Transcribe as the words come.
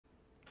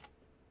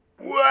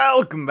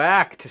Welcome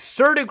back to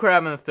Sir Do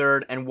Crab in the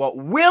Third, and what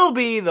will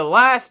be the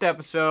last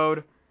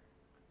episode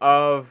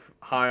of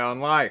High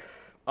on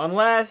Life.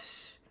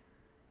 Unless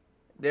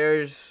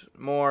there's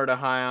more to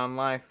High on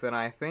Life than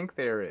I think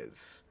there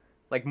is.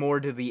 Like, more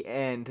to the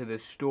end, to the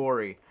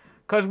story.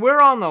 Because we're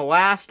on the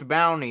last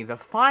bounty, the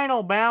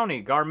final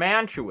bounty,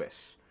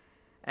 Garmantuous.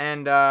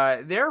 And,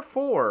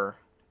 therefore,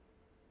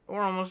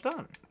 we're almost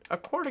done.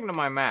 According to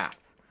my math.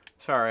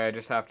 Sorry, I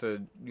just have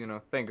to,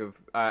 think of...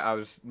 I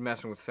was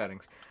messing with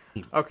settings.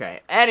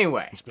 Okay,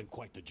 anyway. It's been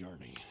quite the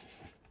journey.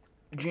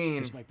 Gene.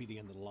 This might be the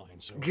end of the line,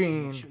 so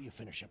Gene. make sure you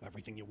finish up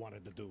everything you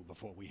wanted to do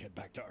before we head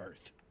back to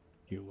Earth.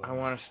 I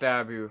want to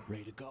stab you.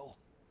 Ready to go?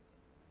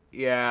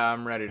 Yeah,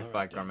 I'm ready to All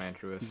fight right,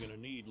 Garmantuous. You're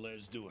gonna need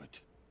Let's Do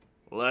It.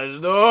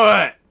 Let's do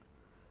it!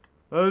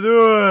 Let's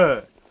do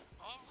it!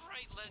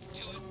 Alright, let's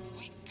do it.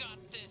 We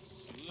got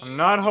this. I'm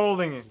not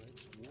holding it.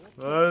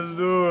 Let's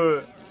do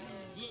it.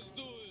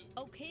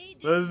 Okay,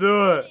 Let's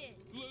do it.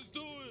 Let's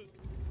do it.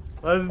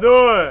 Let's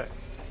do it.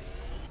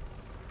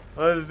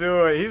 Let's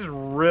do it. He's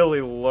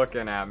really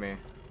looking at me.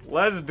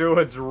 Let's do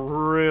it's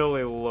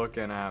really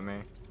looking at me.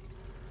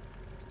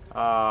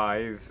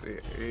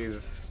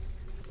 He's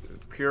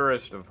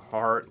purest of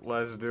heart.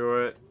 Let's do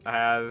it.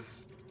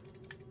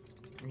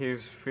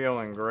 He's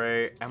feeling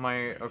great.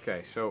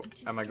 Okay, so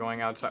am I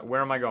going outside?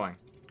 Where am I going?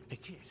 Hey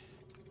kid,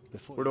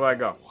 before Where you do I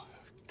go?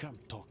 Come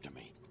talk to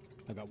me.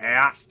 I got one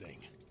Yeah. last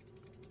thing.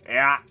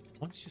 Yeah.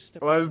 Once you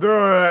step Let's out do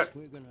of it. this,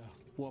 we're gonna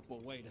warp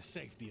away to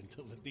safety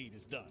until the deed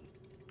is done.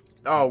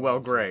 Oh, well,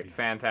 great.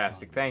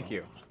 Fantastic. Thank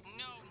you.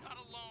 No, not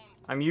alone.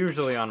 I'm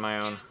usually on my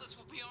own. Atlas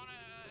will be on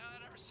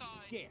at our side.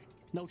 Yeah,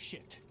 no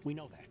shit. We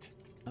know that.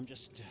 I'm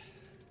just,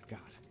 God,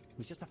 it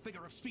was just a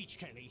figure of speech,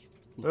 Kenny.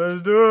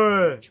 Let's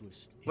do it.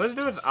 Let's Let's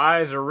do. Its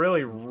eyes are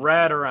really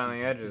red around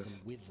the edges.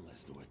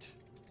 Let's do it.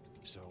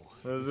 So,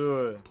 Let's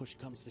do it. push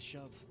comes to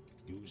shove,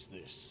 use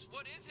this.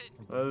 What is it?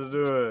 Let's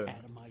do it.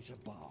 Atomizer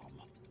bomb.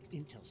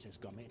 Intel says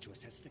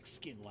Garmantuous has thick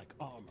skin like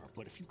armor,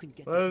 but if you can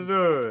get Let's this do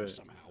inside him it.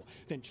 somehow,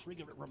 then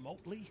trigger it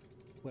remotely,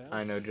 well,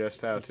 I know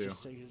just how let's to.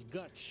 just say his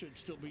guts should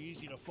still be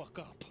easy to fuck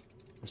up.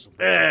 So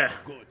Eh.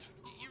 good.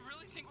 You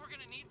really think we're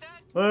gonna need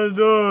that? Let's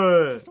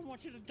do it. Just don't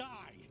want you to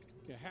die.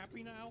 You're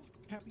happy now?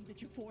 Happy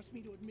that you forced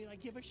me to admit I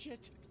give a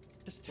shit?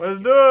 Just take Let's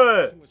it. do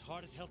it. It was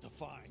hard as hell to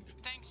find.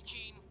 Thanks,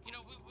 Gene. You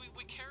know,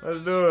 we care Let's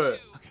about do you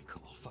it. too. Okay,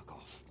 cool. Fuck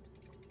off.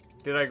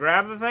 Did I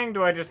grab the thing?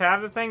 Do I just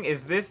have the thing?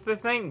 Is this the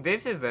thing?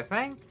 This is the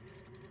thing?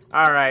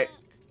 Alright.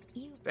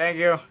 Thank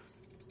you.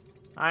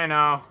 I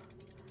know.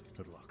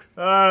 Good luck.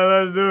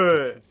 Let's do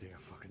it. Don't dare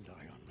fucking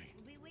die on me.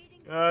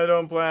 I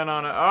don't plan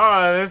on it.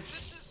 Oh,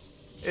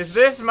 this... Is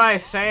this my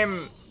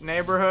same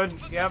neighborhood?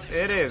 Yep,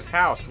 it is.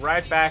 House.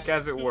 Right back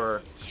as it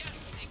were.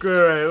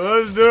 Great.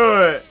 Let's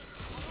do it.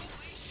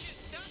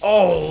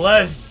 Oh,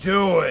 let's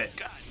do it.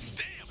 God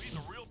damn, he's a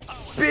real power.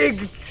 Big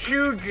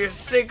Chuga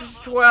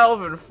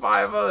 612 and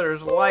 5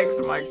 others liked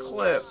my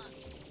clip.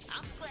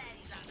 I'm glad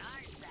he's on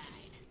our side.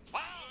 Wow,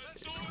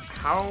 let's do it.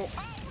 How...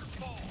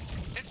 Powerful.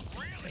 It's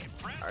really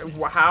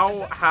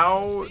impressive.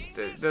 How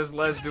does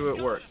Let's Do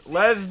It work?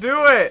 Let's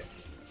do it!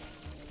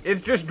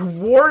 It's just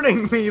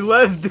warning me,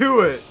 let's do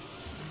it!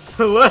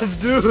 Let's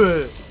do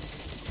it!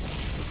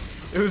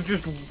 It was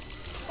just...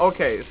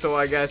 Okay, so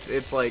I guess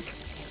it's like,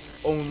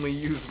 only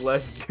use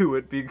Let's Do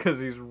It because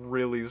he's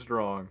really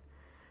strong.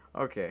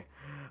 Okay.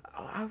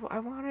 I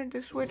wanted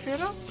to switch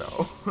it up,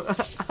 though.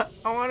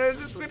 I wanted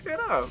to switch it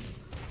up.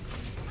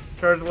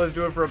 Charge Let's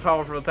Do It for a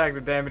powerful attack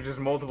that damages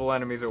multiple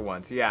enemies at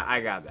once. Yeah, I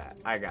got that.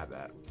 I got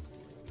that.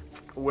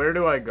 Where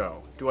do I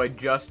go? Do I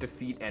just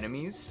defeat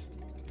enemies?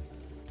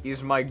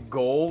 Is my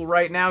goal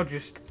right now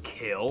just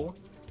kill?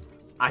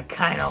 I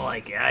kind of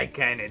like it. I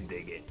kind of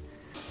dig it.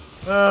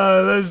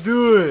 Let's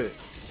do it.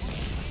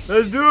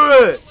 Let's do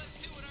it.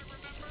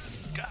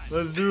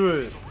 Let's do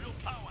it.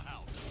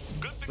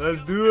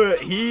 Let's do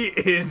it. He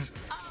is...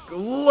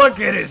 Look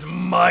at his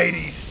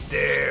mighty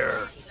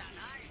stare.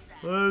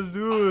 Let's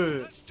do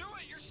it. Let's do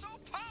it. You're so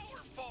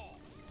powerful.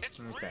 It's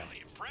Okay.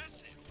 really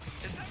impressive.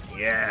 Is everyone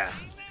Yeah.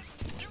 seen this?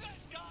 You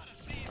guys gotta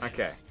see this.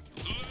 Okay.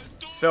 Let's do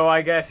it. So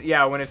I guess,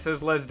 yeah, when it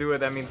says let's do it,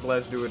 that means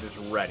let's do it is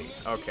ready.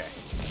 Okay.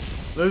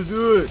 Let's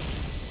do it.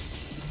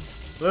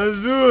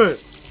 Let's do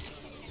it.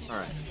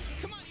 Alright.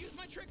 Come on, use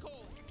my trick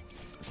hole.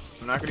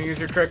 I'm not gonna use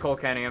your trick hole,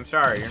 Kenny. I'm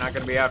sorry. You're not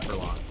gonna be out for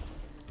long.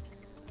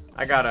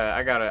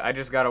 I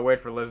just gotta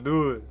wait for let's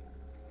do it.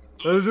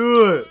 Let's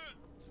do it.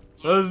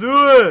 Let's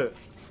do it.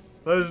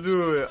 Let's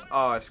do it.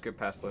 Oh, I skipped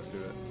past let's do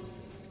it.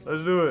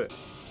 Let's do it.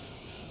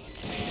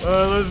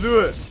 Let's do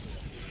it.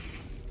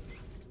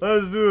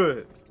 Let's do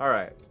it.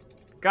 Alright.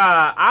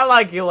 God, I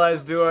like you,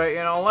 let's do it.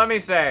 You know, let me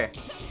say.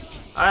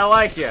 I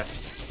like you.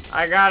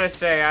 I gotta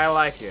say, I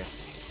like you.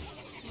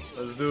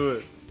 Let's do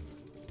it.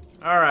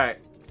 Alright.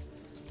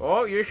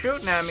 Oh, you're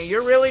shooting at me.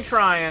 You're really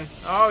trying.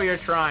 Oh, you're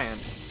trying.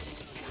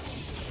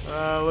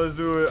 Let's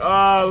do it.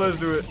 Let's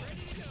do it.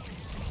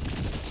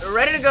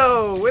 Ready to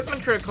go with my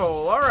trick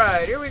hole.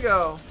 Alright, here we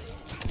go.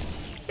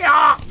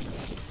 Yeah!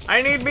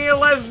 I need me a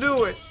let's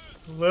do it.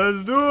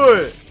 Let's do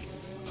it.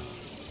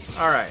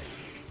 Alright.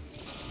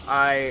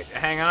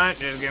 hang on,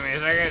 just give me a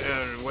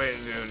second. Wait,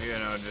 dude, you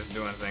know, just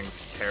doing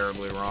things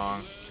terribly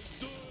wrong.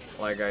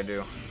 Like I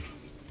do.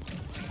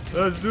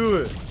 Let's do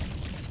it.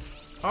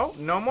 Oh,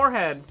 no more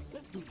head.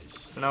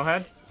 No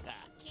head?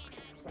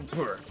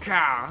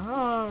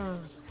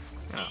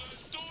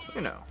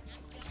 You know.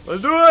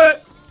 Let's do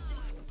it!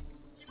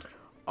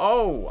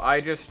 Oh,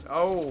 I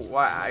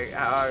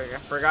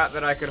forgot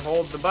that I could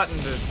hold the button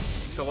to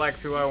select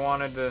who I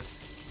wanted to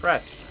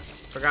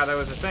press. Forgot that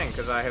was a thing,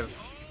 because I have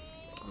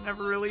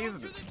never really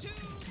used it.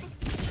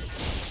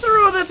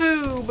 Through the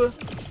tube!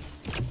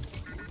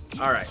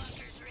 Alright.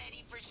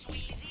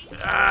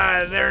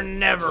 They're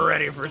never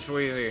ready for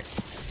Sweezy.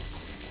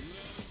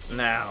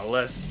 Now,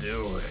 let's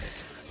do it.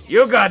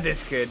 You got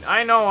this, kid.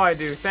 I know I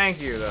do.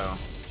 Thank you, though.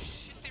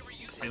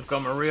 You've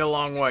come a real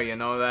long way, you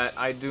know that?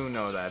 I do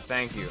know that.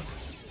 Thank you.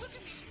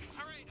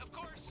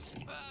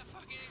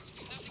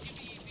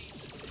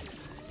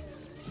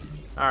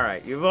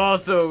 Alright, you've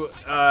also,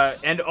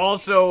 and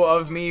also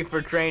of me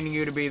for training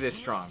you to be this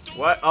strong.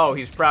 What? Oh,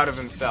 he's proud of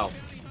himself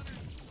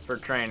for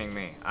training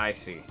me. I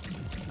see.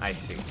 I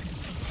see.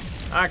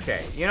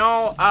 Okay, you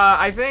know,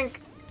 I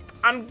think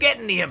I'm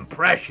getting the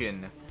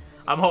impression.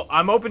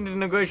 I'm open to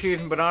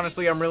negotiation, but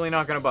honestly, I'm really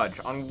not gonna budge.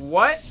 On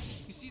what?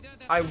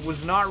 I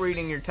was not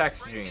reading your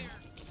text, Gene.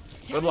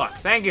 Good luck.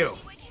 Thank you.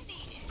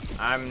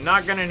 I'm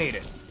not gonna need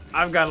it.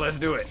 I've got let's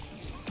do it.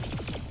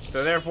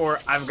 So therefore,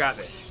 I've got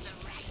this.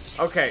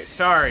 Okay,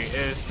 sorry.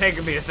 It's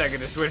taken me a second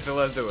to switch to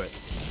let's do it.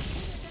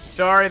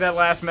 Sorry that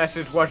last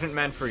message wasn't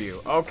meant for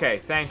you. Okay,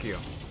 thank you.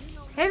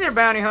 Hey there,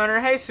 Bounty Hunter.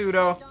 Hey,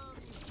 Pseudo.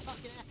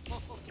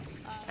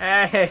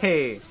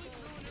 Hey.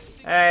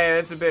 Hey,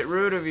 that's a bit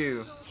rude of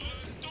you.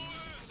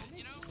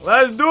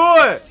 Let's do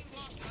it!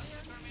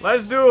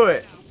 Let's do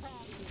it!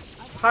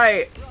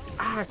 Hi.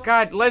 Ah,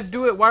 God, let's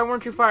do it. Why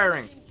weren't you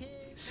firing?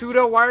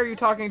 Pseudo, why are you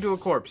talking to a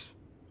corpse?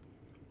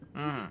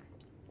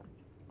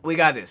 We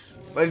got this.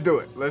 Let's do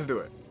it. Let's do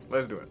it.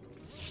 Let's do it.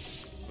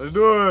 Let's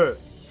do it!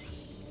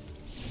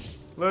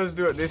 Let's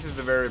do it. This is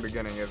the very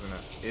beginning, isn't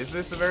it? Is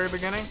this the very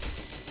beginning?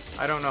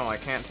 I don't know. I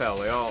can't tell.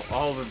 They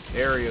all the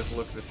areas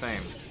look the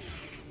same.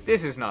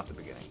 This is not the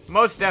beginning.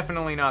 Most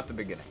definitely not the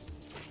beginning.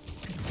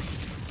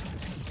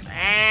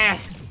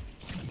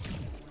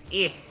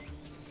 Okay,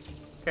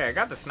 I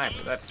got the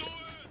sniper. That's good.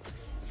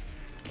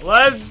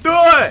 Let's do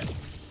it!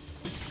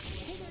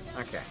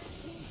 Okay.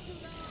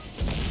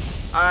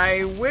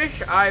 I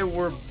wish I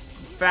were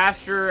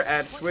faster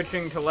at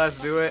switching to let's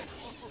do it.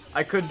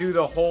 I could do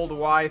the hold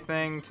Y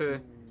thing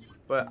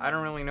but I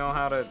don't really know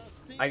how to.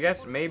 I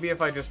guess maybe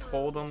if I just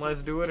hold on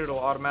let's do it, it'll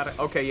automatic.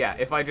 Okay, yeah.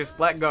 If I just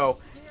let go,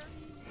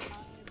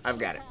 I've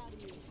got it.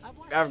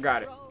 I've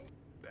got it.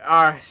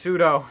 Alright,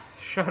 Pseudo,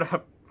 shut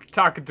up.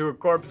 Talking to a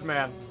corpse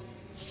man.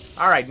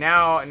 Alright,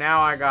 now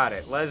I got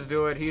it. Let's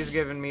do it. He's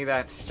giving me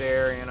that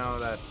stare, you know,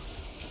 that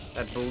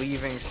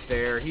believing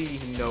stare. He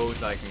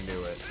knows I can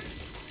do it.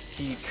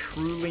 He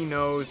truly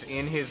knows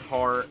in his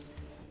heart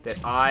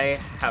that I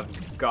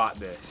have got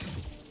this.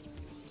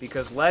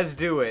 Because let's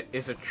do it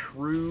is a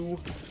true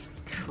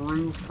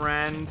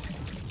friend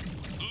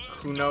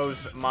who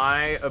knows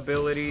my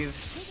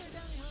abilities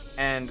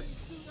and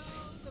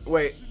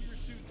wait.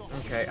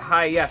 Okay.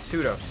 Hi, yeah,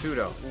 Pseudo.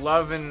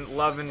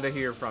 Loving to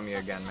hear from you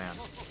again, man.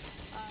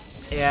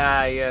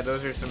 Yeah,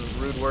 those are some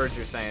rude words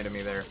you're saying to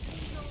me there.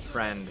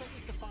 Friend.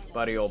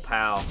 Buddy, old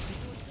pal.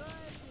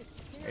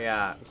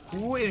 Yeah.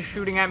 Who is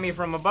shooting at me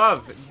from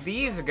above?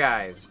 These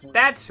guys.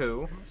 That's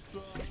who.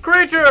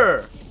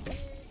 Creature!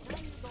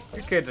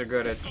 Your kids are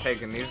good at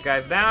taking these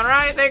guys down,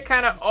 right? They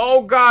kind of...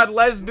 Oh, God,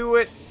 let's do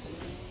it.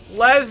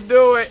 Let's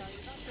do it.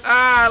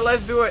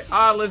 Let's do it.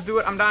 Let's do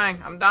it. I'm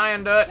dying. I'm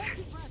dying, Dutch.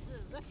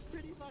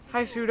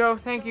 Hi, Pseudo.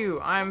 Thank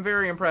you. I'm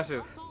very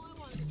impressive.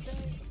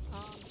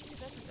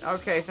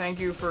 Okay,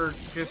 thank you for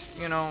just,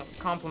 you know,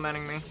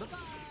 complimenting me.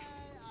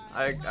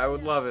 I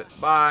would love it.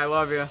 Bye. I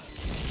love you.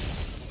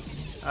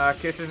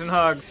 Kisses and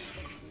hugs.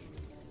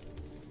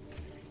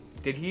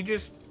 Did he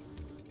just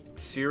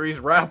series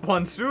wrap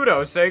on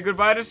Pseudo? Say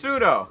goodbye to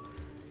Pseudo.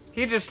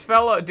 He just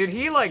fell. Did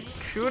he, like,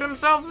 shoot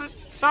himself or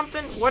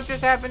something? What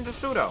just happened to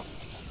Pseudo?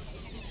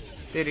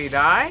 Did he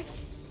die?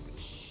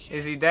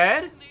 Is he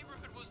dead?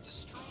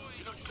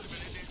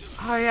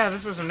 Oh, yeah,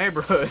 this was a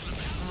neighborhood.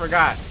 I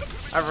forgot.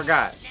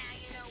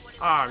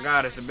 Oh,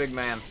 God, it's a big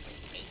man.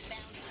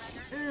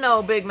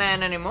 No big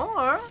man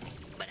anymore.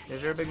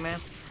 Is there a big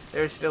man?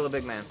 There's still a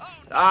big man.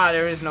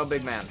 There is no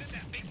big man.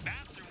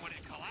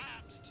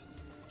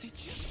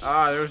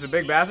 There was a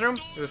big bathroom?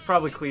 It was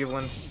probably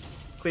Cleveland.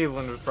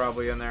 Cleveland was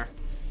probably in there.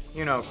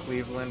 You know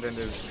Cleveland and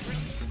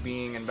his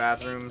being in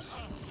bathrooms,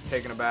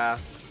 taking a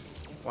bath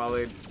while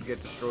they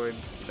get destroyed.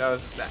 That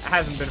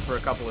hasn't been for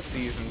a couple of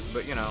seasons,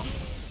 but you know.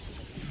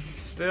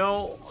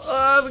 Still,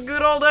 the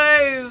good old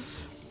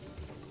days.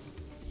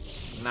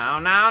 Now.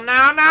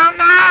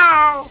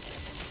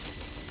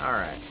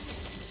 Alright.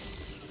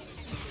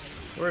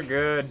 We're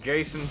good.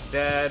 Jason's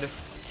dead.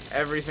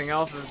 Everything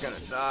else is gonna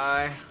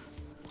die.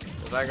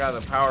 Because I got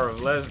the power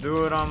of let's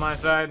do it on my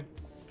side.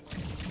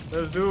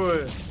 Let's do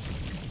it.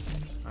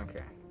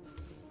 Okay.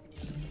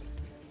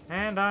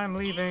 And I'm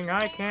leaving.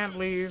 I can't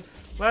leave.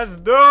 Let's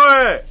do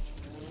it!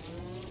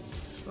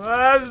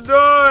 Let's do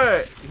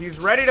it! He's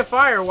ready to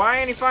fire. Why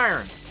ain't he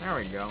firing? There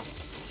we go.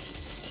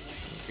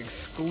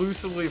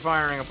 Exclusively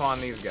firing upon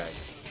these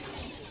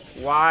guys.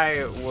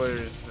 Why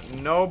was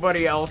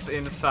nobody else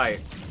in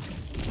sight?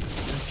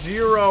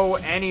 Zero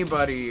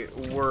anybody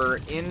were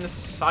in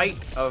sight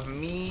of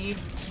me.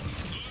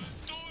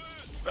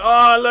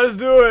 Oh, let's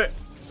do it!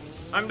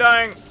 I'm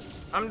dying.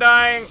 I'm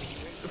dying.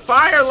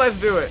 Fire, let's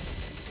do it.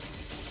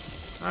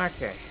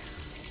 Okay.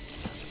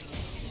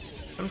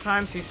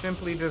 Sometimes he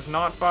simply does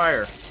not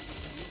fire.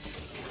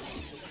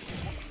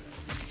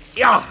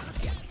 Yeah!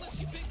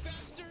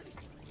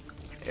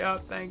 Yeah,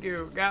 thank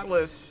you.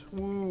 Gatless.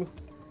 Woo.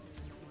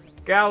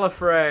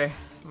 Gallifrey.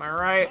 Am I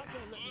right?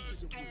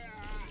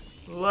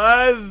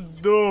 Let's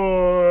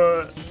do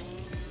it.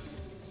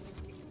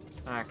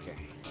 Okay.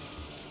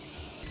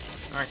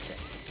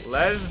 Okay.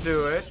 Let's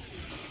do it.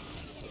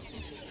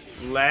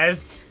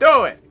 Let's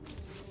do it.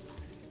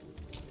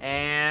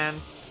 And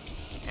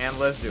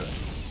let's do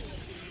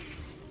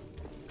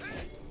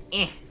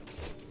it.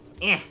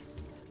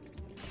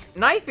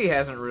 Knifey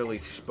hasn't really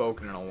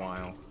spoken in a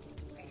while.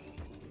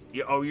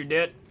 Oh, you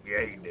did?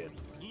 Yeah, you did.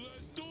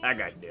 That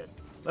guy did.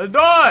 Let's do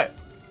it!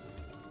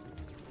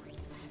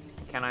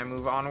 Can I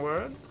move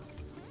onward?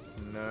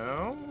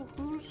 No?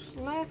 Who's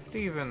left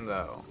even,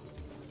 though?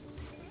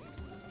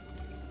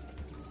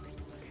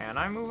 Can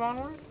I move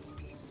onward?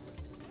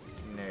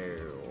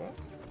 No.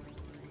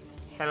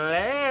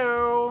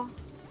 Hello?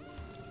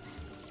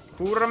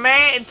 Who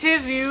remains? It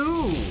is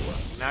you!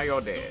 Now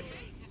you're dead.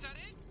 Is that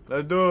it?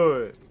 Let's do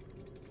it.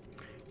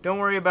 Don't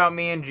worry about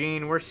me and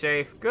Jean. We're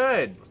safe.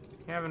 Good.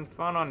 You having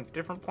fun on a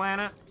different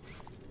planet?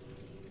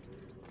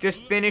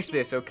 Just finish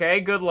this, okay?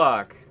 Good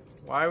luck.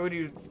 Why would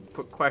you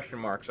put question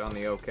marks on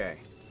the okay?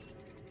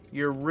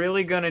 You're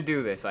really gonna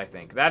do this, I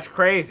think. That's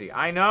crazy.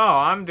 I know.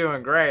 I'm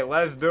doing great.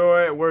 Let's do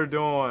it. We're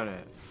doing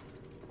it.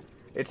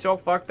 It's so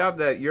fucked up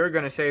that you're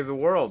gonna save the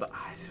world.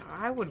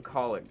 I would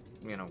call it,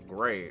 you know,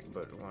 great,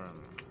 but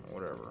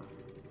whatever.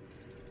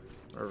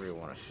 Whatever you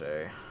want to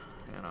say.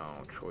 You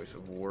know, choice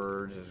of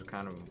words is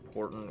kind of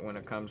important when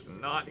it comes to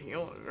not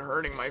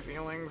hurting my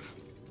feelings.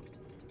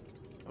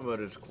 But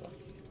it's cool.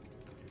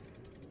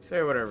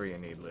 Say whatever you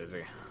need,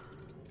 Lizzie.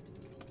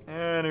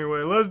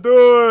 Anyway, let's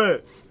do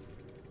it!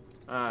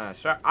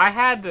 So I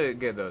had to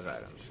get those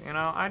items. You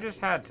know, I just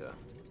had to.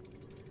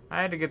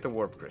 I had to get the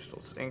warp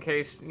crystals in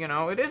case, you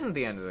know, it isn't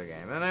the end of the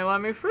game. And they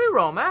let me free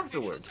roam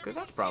afterwards, because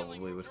that's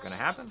probably what's going to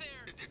happen.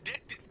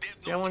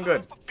 Feeling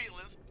good.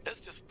 Let's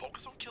just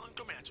focus on killing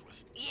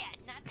Garmantuous. Yeah,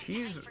 not the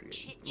He's, time for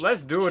chit-chat.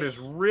 let's do it is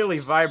really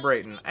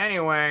vibrating.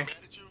 Anyway.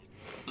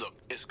 Look,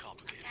 it's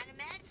complicated. Kinda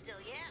mad still,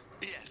 yeah.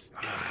 Yes,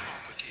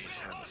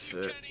 it's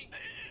Shit. complicated.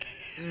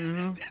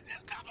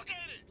 It's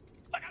complicated.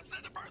 Like I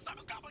said the first time,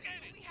 it's complicated.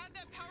 We had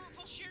that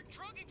powerful shared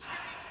drug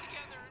experience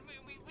together,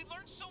 and we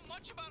learned so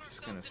much about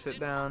ourselves. gonna and sit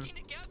down. working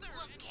together,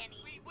 Look, and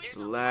Kenny, there's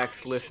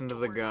Relax, a lot of listen shit to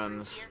to the work through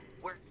guns. here.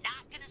 We're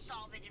not gonna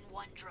solve it in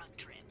one drug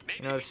trip.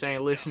 You know the saying,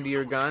 listen to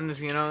your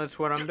guns? You know, that's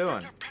what I'm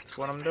doing. That's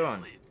what I'm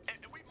doing.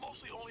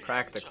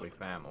 Practically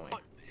family.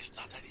 But it's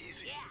not that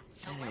easy. Yeah,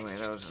 so Anyway,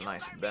 let's that just was a kill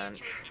nice Garmantuous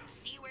bench. and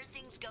see where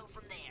things go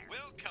from there.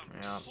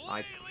 Yeah,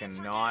 I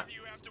cannot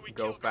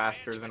go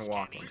faster than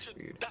walking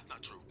speed. That's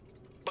not true.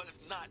 But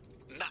it's not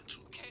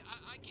true. Okay,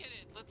 I get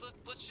it.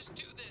 Let's just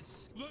do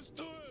this. Let's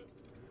do it.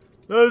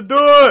 Let's do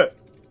it!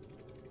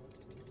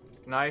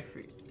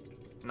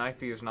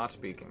 Knifey is not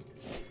speaking.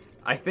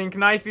 I think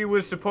Knifey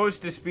was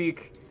supposed to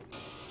speak,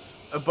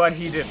 but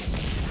he didn't.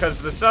 Because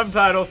the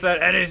subtitle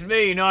said, and it's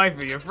me,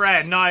 Knifey, your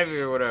friend, Knifey,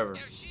 or whatever.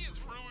 Yeah, she is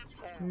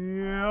ruined.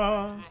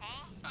 Yeah.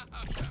 I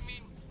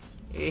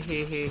mean,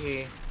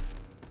 Hehehehe.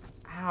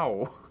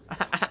 Ow.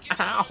 get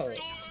Ow. Do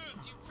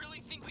you really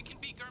think we can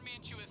beat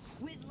Garmantuous?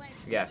 With less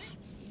Yes.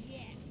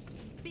 Yes.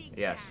 Big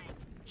Yes. time.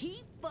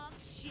 He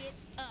fucks shit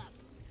up.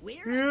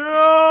 We're Yeah,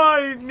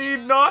 I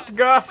need not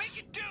Gus.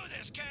 We can do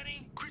this,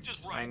 Kenny. Creature's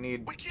right. I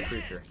need we can.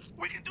 Creature.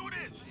 We can do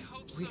this. I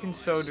hope We so. can I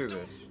so just do don't-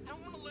 this. I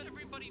don't want to let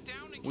everybody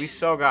down again. We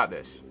so got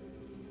this.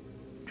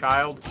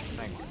 Child,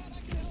 thank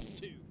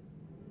you.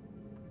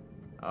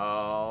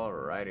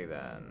 Alrighty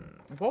then.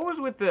 What was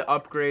with the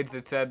upgrades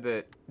that said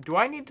that... Do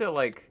I need to,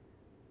 like,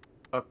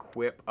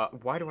 equip...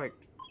 why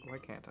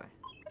can't I?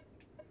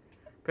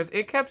 Because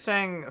it kept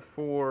saying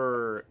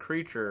for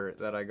Creature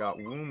that I got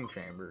womb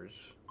chambers.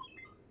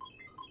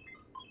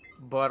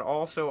 But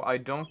also, I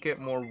don't get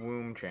more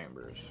womb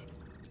chambers.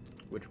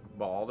 Which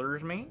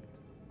bothers me.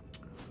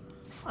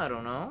 I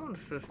don't know.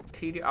 It's just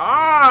tedious.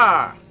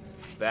 Ah!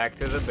 Back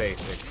to the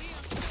basics.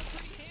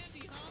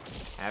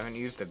 Haven't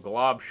used a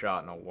glob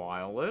shot in a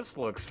while. This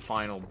looks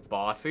final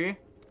bossy.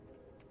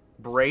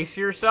 Brace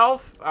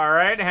yourself.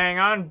 Alright, hang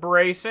on.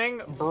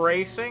 Bracing.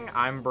 Bracing.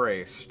 I'm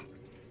braced.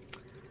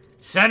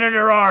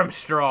 Senator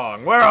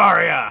Armstrong, where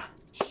are ya?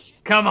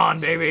 Come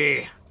on,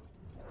 baby.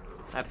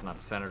 That's not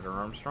Senator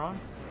Armstrong.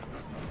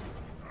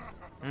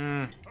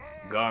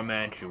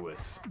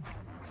 Garmantuous.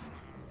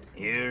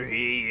 Here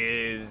he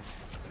is.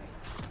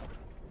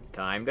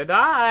 Time to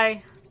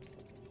die.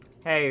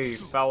 Hey,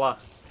 fella.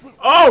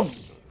 Oh!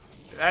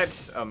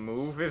 That's a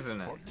move,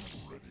 isn't it?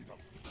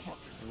 It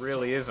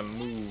really is a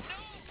move.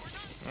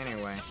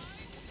 Anyway.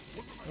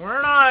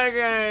 We're not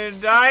gonna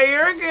die,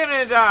 you're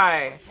gonna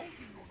die!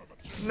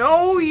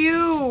 No,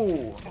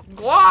 you!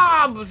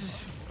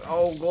 Globs!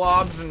 Oh,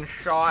 globs and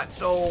shots,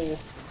 oh.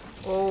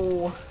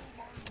 Oh.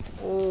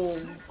 Oh,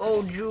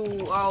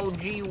 oh,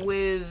 gee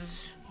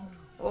whiz.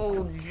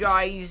 Oh,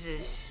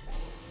 Jesus.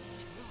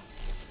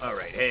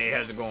 Alright, hey,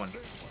 how's it going?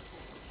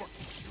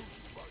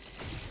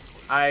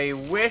 I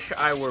wish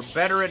I were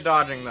better at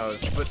dodging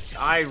those, but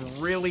I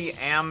really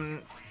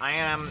am. I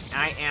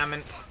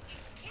amn't.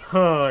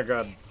 Oh, I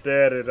got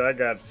deaded. I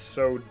got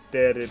so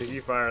deaded.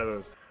 He fired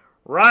those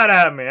right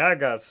at me. I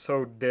got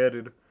so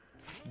deaded.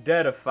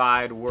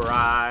 Deadified were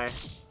I.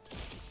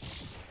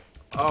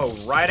 Oh,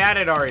 right at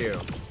it, are you?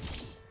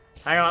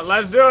 Hang on,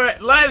 let's do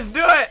it. Let's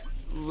do it.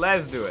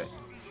 Let's do it.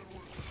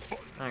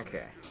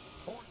 Okay.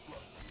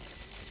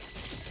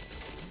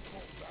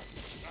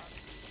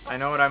 I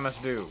know what I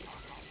must do.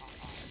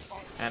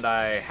 And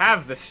I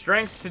have the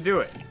strength to do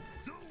it.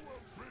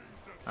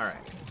 Alright.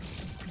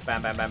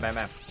 Bam, bam, bam, bam,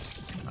 bam.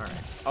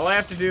 Alright. All I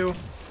have to do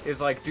is,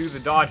 like, do the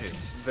dodges.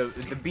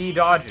 The B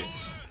dodges.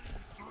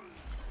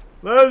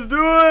 Let's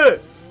do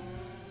it!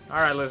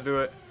 Alright, let's do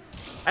it.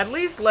 At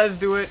least Let's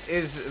Do It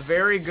is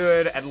very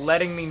good at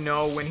letting me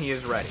know when he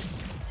is ready.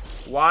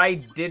 Why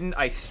didn't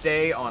I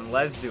stay on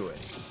Let's Do It?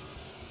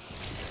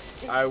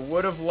 I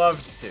would have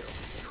loved to,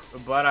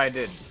 but I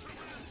didn't.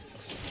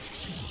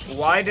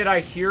 Why did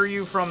I hear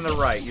you from the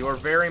right? You are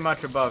very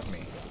much above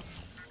me.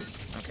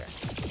 Okay.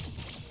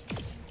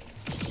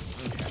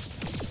 Okay.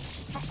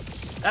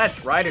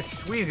 That's right, it's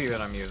Sweezy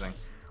that I'm using.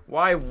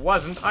 Why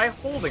wasn't I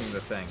holding the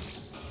thing?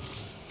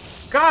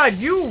 God,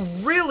 you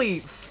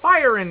really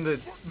firing the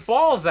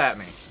balls at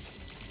me.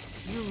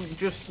 You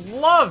just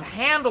love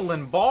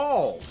handling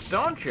balls,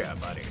 don't you,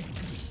 buddy?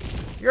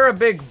 You're a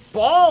big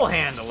ball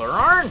handler,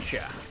 aren't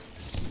you?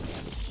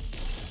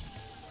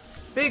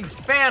 Big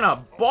fan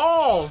of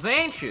balls,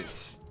 ain't you?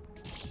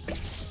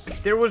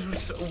 He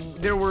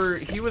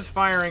was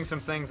firing some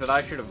things that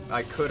I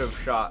could have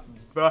shot.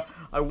 But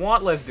I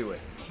want Let's Do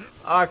It.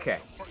 Okay.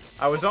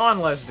 I was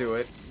on Let's Do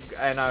It,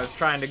 and I was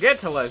trying to get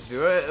to Let's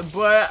Do It,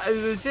 but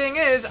the thing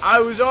is, I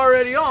was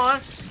already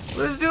on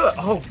Let's Do It.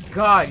 Oh,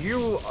 God,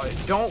 you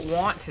don't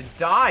want to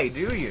die,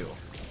 do you?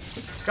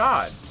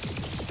 God.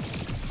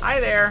 Hi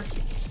there.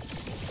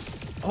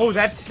 Oh,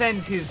 that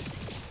sends his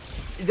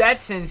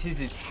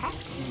attack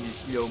in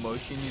slow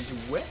motion as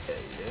well.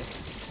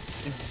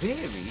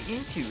 Very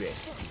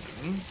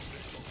interesting.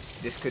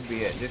 This could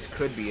be it. This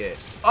could be it.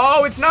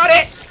 Oh, it's not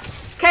it!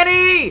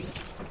 Kenny!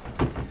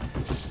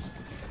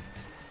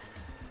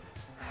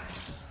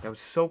 That was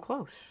so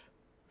close.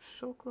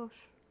 So close.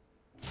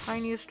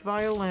 Tiniest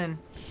violin.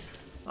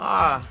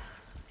 Ah.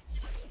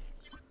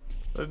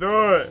 Let's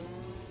do it.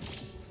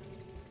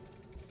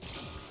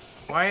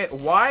 Why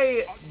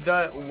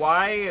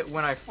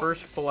when I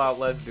first pull out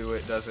Let's Do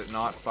It does it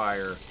not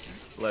fire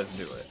Let's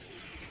Do It?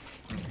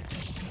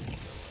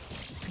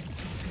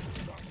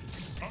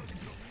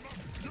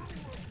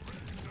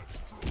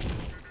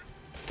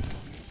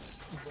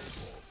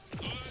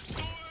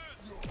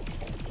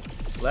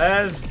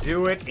 Let's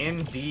do it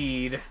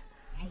indeed.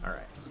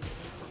 Alright.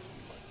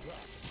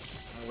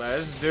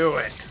 Let's do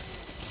it.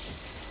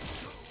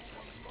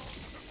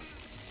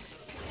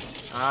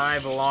 I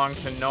belong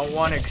to no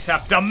one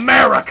except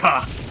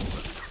America!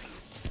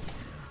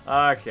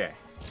 Okay.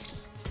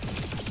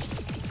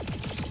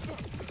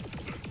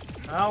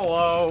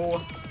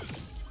 Hello.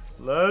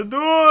 Let's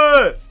do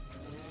it!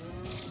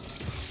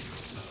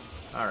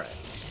 Alright.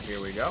 Here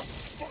we go.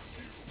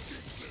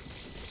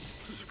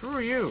 Screw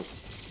you.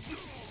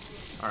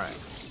 Alright.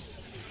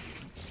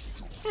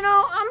 You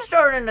know, I'm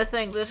starting to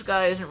think this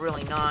guy isn't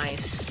really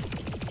nice.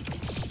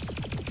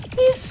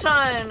 He's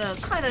kind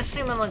of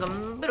seeming like a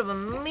bit of a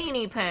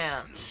meanie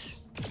pants.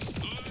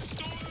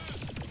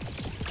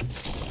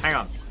 Hang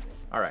on.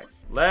 Alright.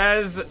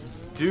 Let's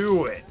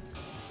do it.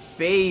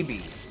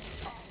 Baby.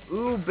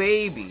 Ooh,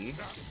 baby.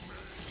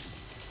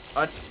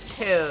 A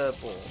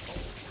tipple.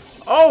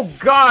 Oh,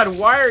 God,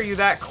 why are you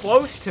that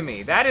close to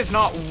me? That is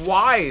not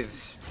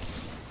wise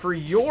for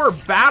your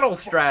battle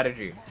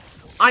strategy.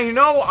 I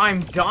know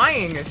I'm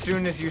dying as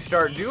soon as you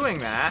start doing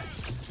that,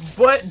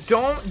 but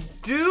don't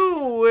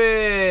do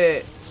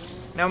it.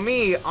 Now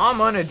me, I'm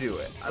gonna do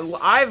it.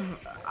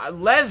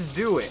 Let's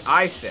do it,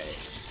 I say.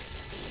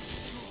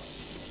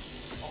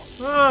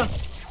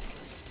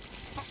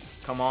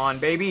 Come on,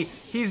 baby.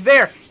 He's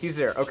there. He's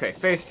there. Okay,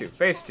 phase 2.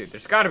 Phase 2.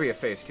 There's gotta be a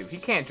phase 2. He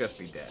can't just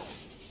be dead.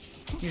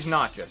 He's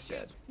not just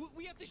dead.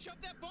 We have to shove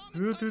that bomb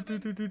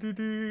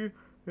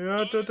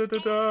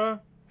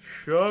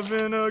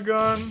Shoving a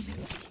gun.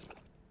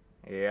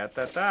 Yeah,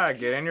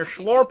 get in your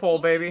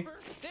Schlorpole, baby.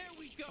 There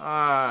we go.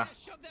 I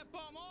Shove that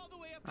bomb all the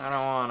way up don't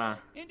wanna.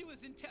 into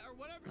his or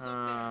whatever's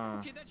up there.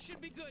 Okay, that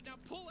should be good. Now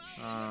pull out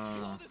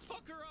and blow this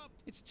fucker up.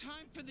 It's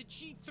time for the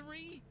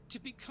G3 to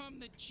become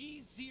the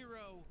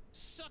G0.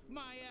 Suck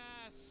my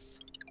ass.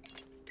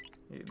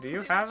 Do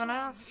you have an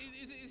ass?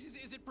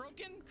 Is Is it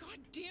broken? God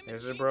damn it.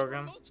 Is it Gene, broken? The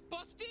remote's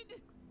busted?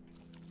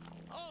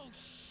 Oh,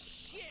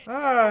 shit.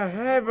 Ah,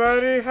 hey,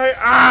 buddy. Hey,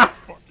 ah!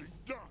 Fucking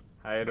done.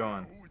 How you doing?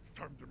 Now it's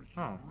time to make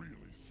you Oh. really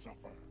suffer.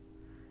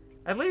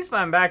 At least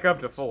I'm back up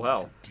to full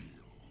health.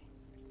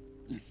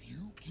 Deal. If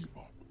you give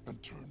up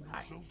and turn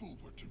yourself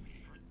over to me,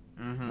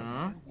 Mm-hmm. then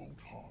I won't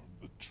harm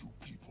the two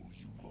people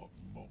you love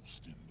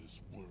most in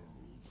this world.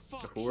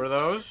 Fuck, Who are he's got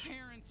your those?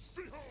 Parents.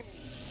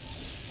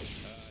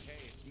 Hey,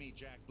 it's me,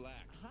 Jack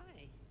Black.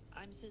 Hi,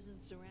 I'm Susan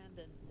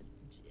Sarandon.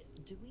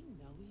 Do we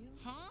know you?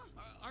 Huh?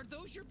 Are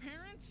those your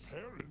parents?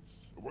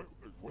 Parents?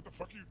 What the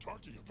fuck are you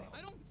talking about?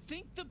 I don't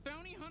think the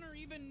bounty hunter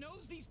even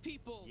knows these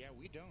people. Yeah,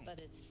 we don't. But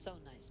it's so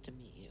nice to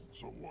meet you.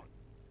 So what?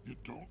 You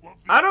don't love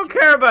these I don't two?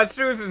 care about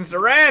Susan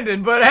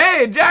Sarandon, but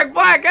hey, Jack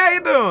Black, how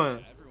you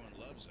doing? Everyone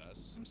loves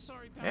us. I'm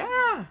sorry, bounty Yeah.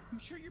 hunter. I'm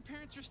sure your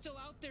parents are still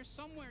out there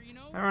somewhere, you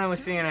know? I haven't really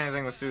They're seen alive.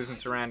 anything with Susan I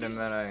can Sarandon feel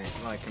that it.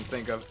 I can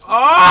think of.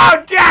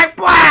 Oh, Jack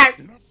Black!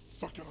 Enough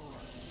fucking around.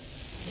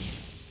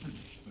 Let's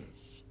finish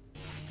this.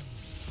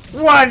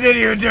 What did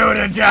you do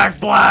to Jack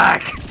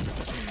Black?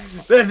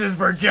 This is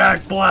for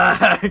Jack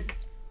Black.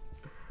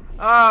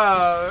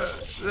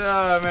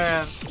 Oh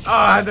man.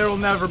 Oh, there will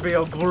never be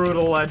a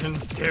Brutal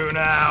Legends 2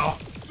 now.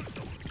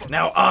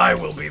 Now I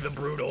will be the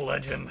Brutal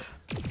Legend.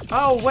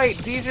 Oh wait,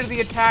 these are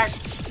the attacks.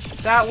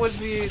 That was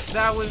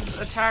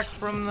attack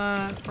from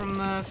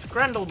the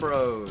Screndel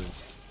Bros.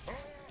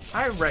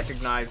 I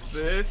recognize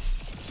this.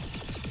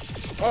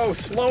 Oh,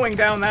 slowing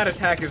down that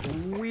attack is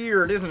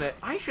weird, isn't it?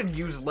 I should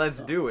use Let's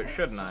Do It,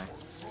 shouldn't I?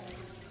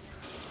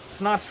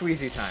 It's not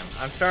Sweezy time.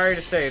 I'm sorry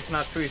to say it's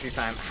not Sweezy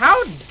time.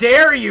 How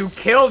dare you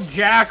kill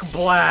Jack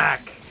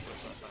Black?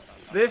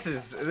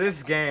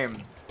 This game.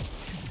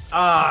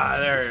 Ah,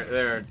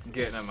 they're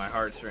getting at my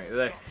heartstrings.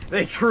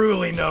 They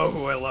truly know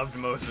who I loved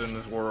most in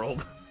this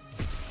world.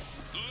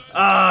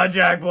 Ah,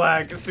 Jack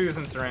Black.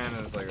 Susan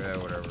Sarandon is like that,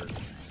 whatever.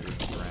 It's Susan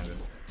Sarandon.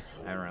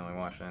 I haven't really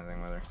watched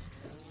anything with her.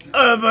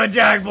 But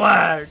Jack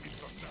Black!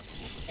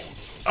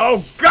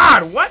 Oh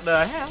god, what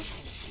the hell?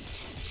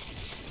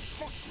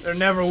 There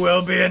never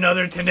will be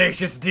another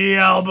Tenacious D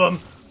album.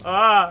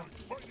 Ah.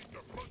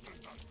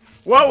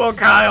 What will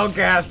Kyle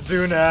Gass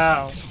do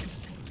now?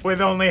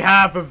 With only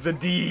half of the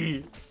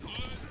D.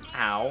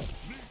 Ow.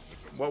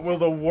 What will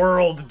the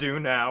world do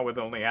now with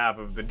only half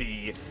of the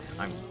D?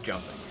 I'm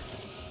jumping.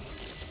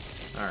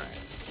 Alright.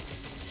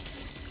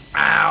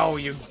 Ow,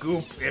 you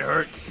goop, it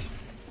hurts.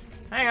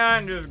 Hang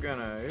on, just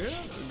gonna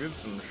get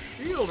some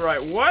shield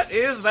right. What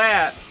is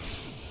that?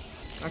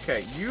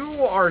 Okay,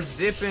 you are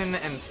zipping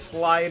and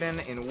sliding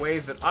in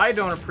ways that I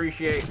don't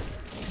appreciate.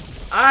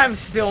 I'm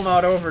still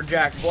not over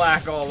Jack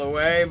Black all the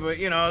way, but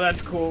you know,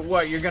 that's cool.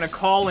 What, you're gonna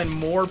call in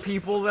more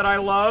people that I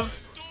love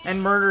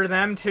and murder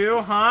them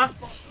too, huh?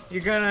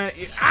 You're gonna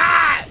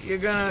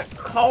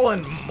call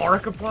in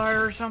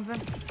Markiplier or something?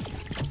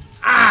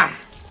 Ah!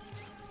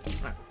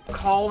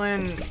 Call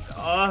in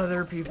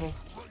other people.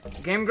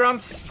 Game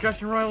Grumps?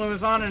 Justin Roiland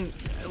was on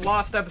a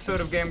lost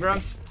episode of Game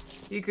Grumps.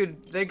 They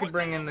could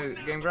bring in the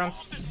Game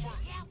Grumps.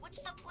 Yeah, what's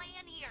the plan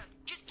here?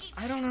 Just keep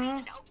I don't shooting know.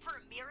 and hope for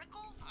a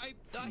miracle? I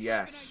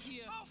Yes. have an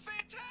idea. Oh,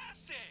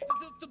 fantastic!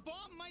 The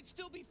bomb might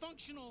still be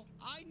functional.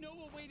 I know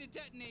a way to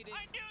detonate it.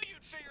 I knew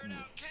you'd figure it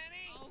out,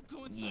 Kenny! I'll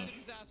go inside of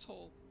his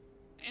asshole,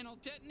 and I'll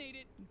detonate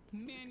it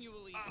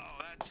manually. Oh,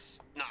 that's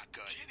not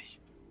good. Kenny,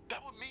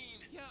 that would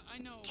mean... Yeah, I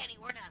know. Kenny,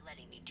 we're not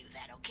letting you do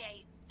that,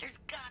 okay? There's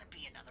gotta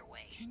be another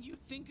way. Can you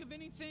think of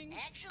anything?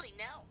 Actually,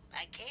 no,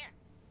 I can't.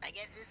 I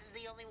guess this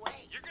is the only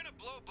way. You're gonna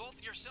blow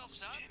both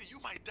yourselves up? Kenny, you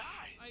might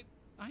die.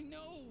 I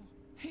know.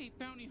 Hey,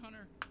 bounty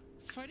hunter,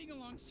 fighting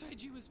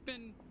alongside you has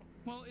been,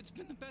 well, it's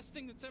been the best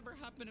thing that's ever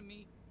happened to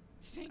me.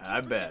 Thank you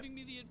I for bet. giving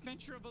me the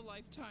adventure of a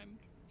lifetime.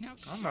 Now I'm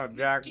shoot not me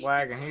Jack deep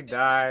Black and he inside that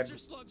died. monster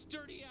slug's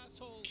dirty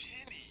asshole.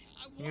 Kenny.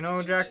 I You won't know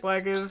who do Jack this.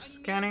 Black is, I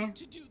need Kenny?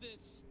 to do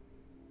this.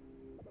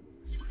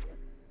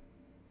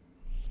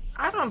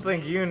 I don't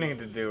think you need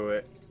to do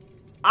it.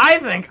 I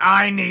think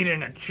I need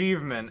an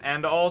achievement,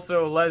 and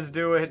also Let's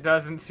Do It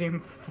doesn't seem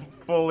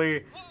fully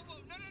Whoa,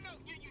 no.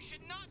 You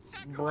should not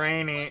sacrifice.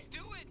 brainy. Let's do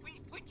it.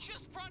 We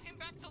just brought him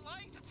back to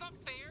life. It's not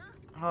fair.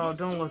 Oh,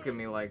 don't look at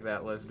me like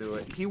that, Let's Do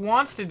It. He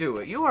wants to do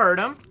it. You heard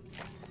him.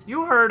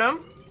 You heard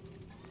him.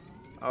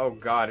 Oh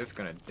god, it's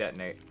gonna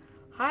detonate.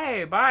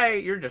 Hi, bye.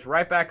 You're just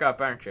right back up,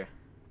 aren't you?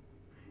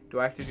 Do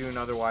I have to do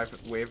another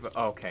wave?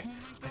 Oh, okay.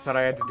 I thought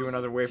I had to do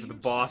another wave of the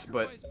boss,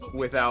 but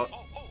without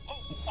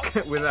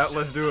without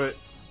Let's Do It.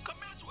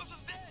 Comanche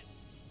is dead.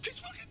 He's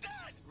fucking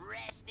dead.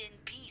 Rest in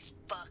peace,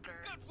 fucker.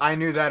 I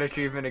knew that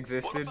achievement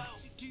existed.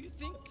 Do you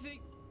think they...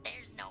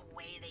 There's no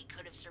way they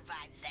could have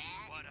survived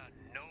that. What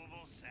a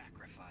noble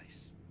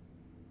sacrifice.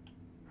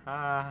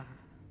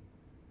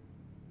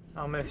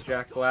 I'll miss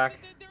Jack Black.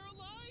 They're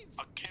alive.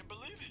 I can't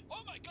believe it.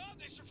 Oh my god,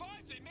 they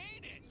survived. They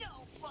made it.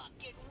 No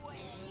fucking way.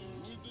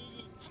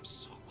 I'm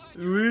so glad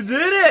We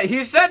did it!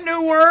 He said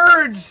new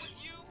words!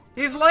 you.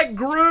 He's like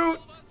Groot!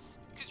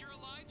 Because you're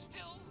alive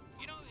still,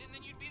 you know, and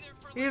then you'd be there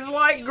for He's a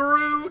like DLC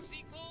Groot.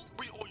 sequel.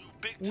 We owe you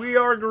big time. We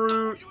are The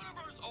Groot. whole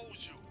universe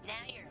owes you. Now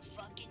you're a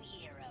fucking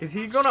hero. Is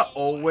he gonna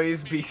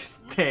always be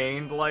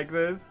entertained like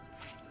this.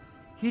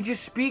 He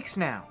just speaks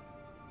now.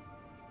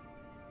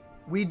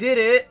 We did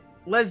it.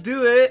 Let's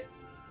do it.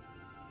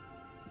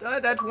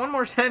 That's one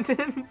more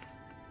sentence.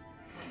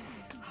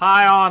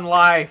 High on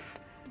Life.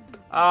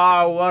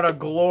 Oh, what a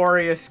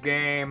glorious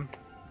game.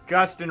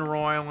 Justin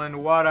Roiland,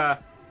 what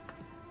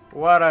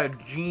a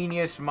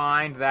genius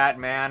mind that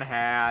man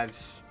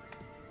has.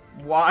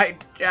 Why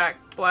Jack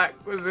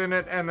Black was in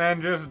it and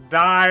then just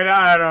died,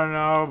 I don't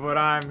know, but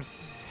I'm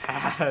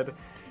sad.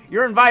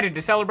 You're invited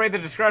to celebrate the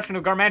destruction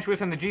of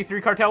Garmantuous and the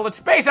G3 cartel at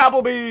Space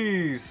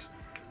Applebee's!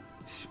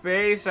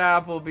 Space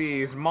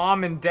Applebee's.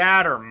 Mom and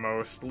Dad are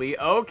mostly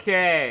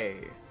okay.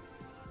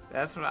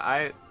 That's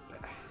what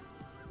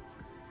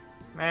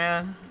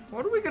Man,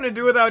 what are we gonna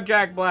do without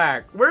Jack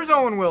Black? Where's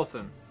Owen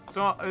Wilson?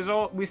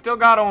 We still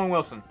got Owen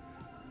Wilson.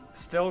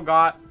 Still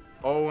got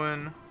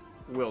Owen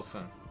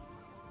Wilson.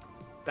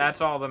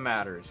 That's all that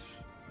matters.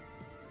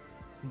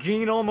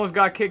 Gene almost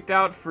got kicked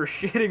out for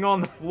shitting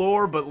on the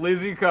floor, but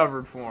Lizzie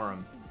covered for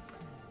him.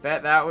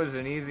 That was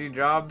an easy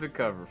job to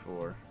cover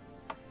for.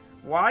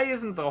 Why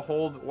is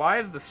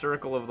the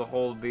circle of the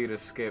hold B to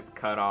skip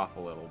cut off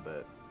a little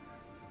bit?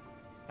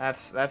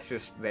 That's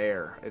just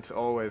there. It's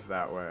always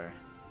that way.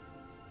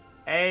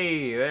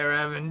 Hey, they're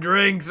having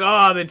drinks.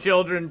 Ah, the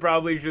children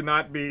probably should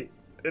not be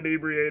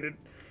inebriated.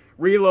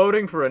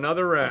 Reloading for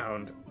another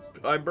round.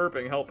 I'm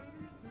burping, help.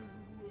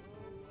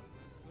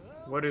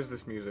 What is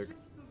this music?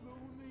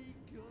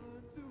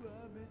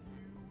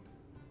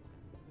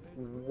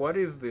 What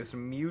is this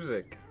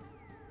music?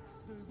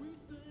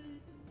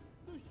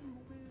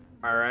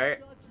 Alright.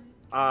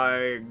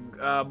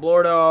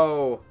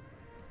 Blordo.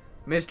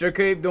 Mr.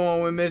 Keep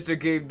doing what Mr.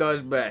 Keep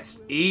does best.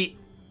 Eat.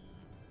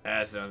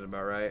 That sounds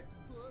about right.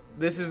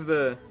 This is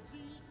a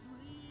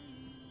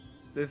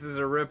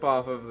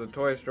ripoff of the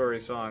Toy Story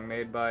song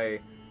made by...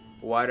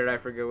 Why did I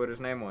forget what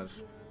his name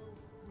was?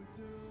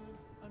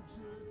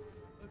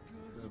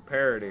 This is a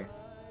parody.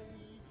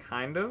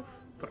 Kind of,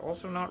 but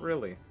also not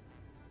really.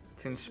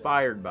 It's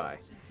inspired by.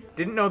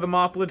 Didn't know the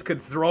Moplets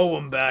could throw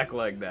them back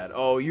like that.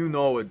 Oh, you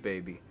know it,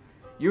 baby.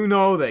 You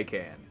know they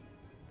can.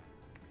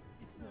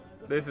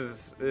 This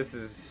is...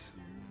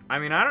 I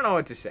mean, I don't know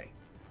what to say.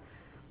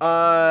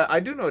 I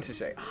do know what to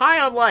say.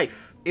 High on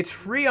Life. It's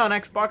free on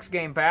Xbox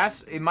Game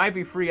Pass. It might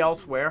be free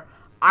elsewhere.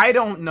 I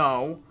don't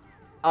know.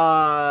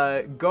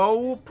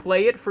 Go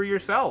play it for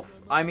yourself.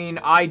 I mean,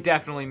 I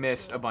definitely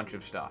missed a bunch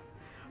of stuff.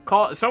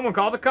 Someone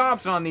call the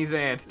cops on these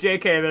ants.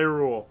 JK, they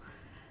rule.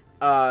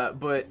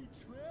 But,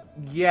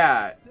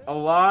 yeah, a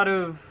lot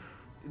of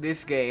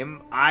this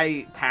game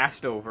I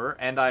passed over,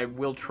 and I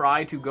will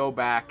try to go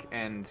back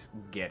and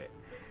get it.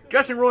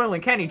 Justin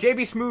Roiland, Kenny,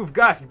 JB Smooth,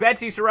 Gus,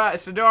 Betsy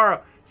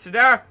Sadaro,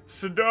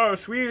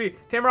 Sweezy,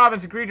 Tim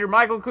Robinson, Creature,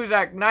 Michael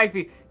Kuzak,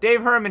 Knifey,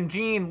 Dave Herman,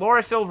 Gene,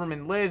 Laura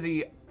Silverman,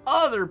 Lizzie,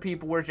 other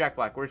people. Where's Jack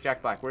Black? Where's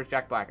Jack Black? Where's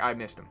Jack Black? I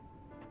missed him.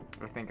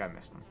 I think I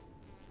missed him.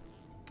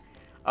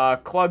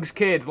 Clugs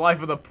Kids,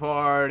 Life of the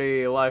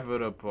Party, Life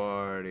of the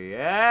Party.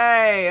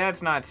 Hey,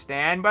 that's not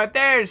Stan, but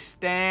there's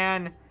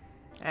Stan.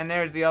 And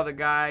there's the other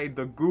guy.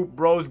 The Goop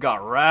Bros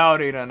got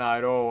rowdy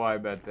tonight. Oh, I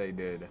bet they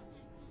did.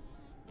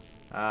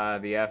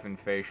 The effing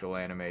facial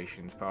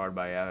animations powered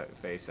by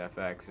Face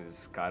FX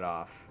is cut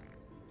off.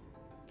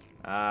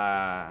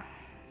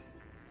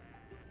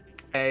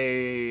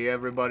 Hey,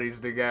 everybody's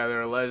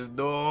together. Let's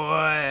do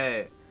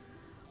it.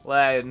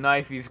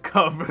 Knifey's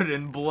covered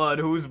in blood.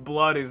 Whose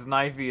blood is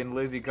Knifey and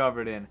Lizzie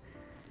covered in?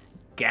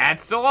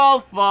 That's all,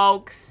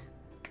 folks.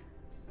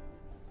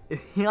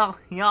 Yeah.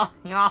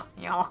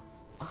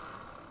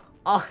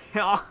 Oh,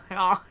 yeah.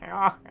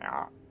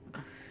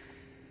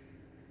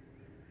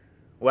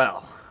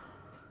 Well,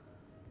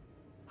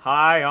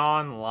 High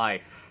on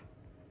Life.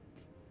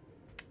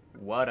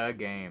 What a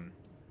game.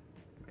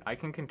 I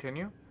can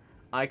continue?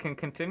 I can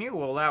continue?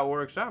 Well, that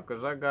works out,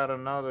 because I got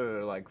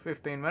another, like,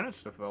 15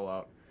 minutes to fill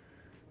out.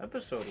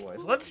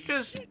 Episode-wise. Let's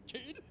just...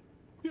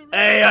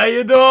 Hey, how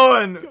you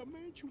doing?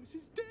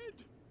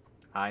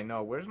 I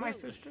know. Where's my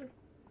sister?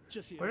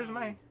 Where's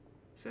my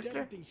sister?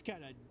 Everything's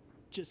kind of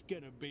just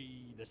gonna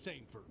be the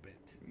same for a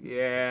bit.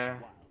 Yeah. It's a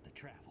while to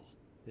travel.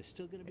 There's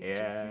still gonna be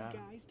Yeah.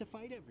 guys to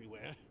fight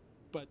everywhere.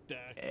 But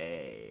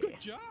Hey.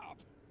 good job.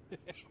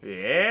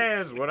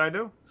 Yeah, it's what I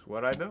do. It's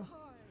what I do.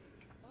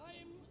 Hi,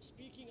 I'm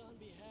speaking on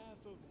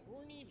behalf of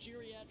horny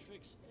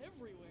geriatrics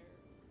everywhere.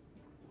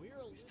 We're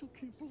a Still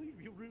can't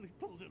believe you really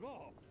pulled it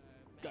off.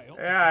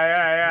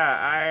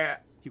 Yeah.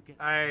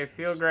 I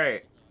feel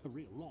great. A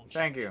real long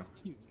Thank shot.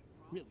 you.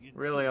 Really,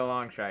 Really a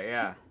long shot,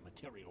 yeah.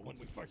 material when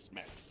we first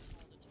met.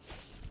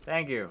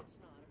 Thank you.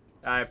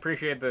 I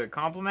appreciate the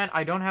compliment.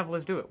 I don't have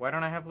Liz do it. Why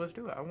don't I have Liz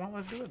do it? I want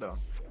Liz do it, though.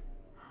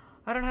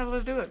 I don't have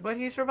Liz do it, but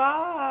he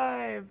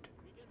survived.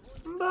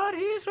 But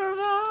he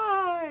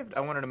survived. I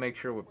wanted to make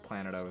sure what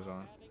planet I was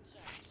on.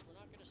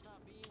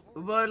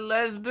 But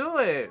let's do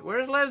it.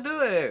 Where's Let's Do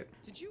It?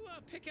 Did you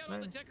pick out all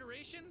the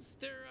decorations?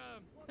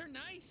 They're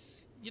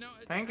nice. You know.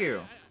 Thank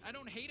you. I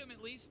don't hate them,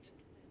 at least.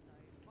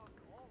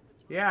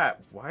 Yeah.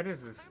 Why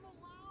does this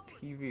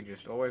TV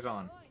just always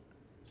on?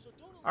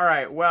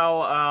 Alright,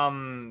 well,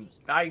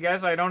 I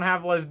guess I don't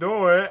have Let's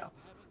Do It.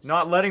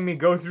 Not letting me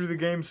go through the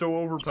game so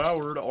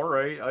overpowered.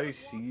 Alright, I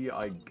see,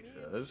 I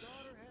guess.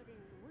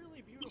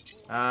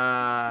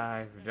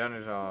 I've done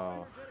it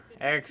all.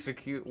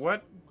 Execute.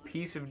 What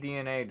piece of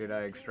DNA did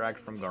I extract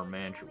from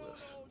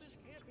Garmantuous?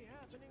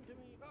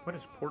 What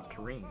is Port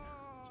Terrine?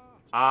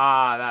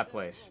 Ah, that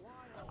place.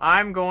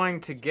 I'm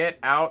going to get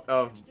out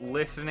of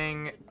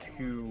listening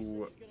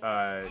to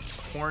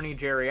horny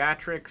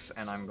geriatrics,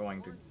 and I'm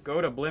going to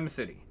go to Blim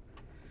City.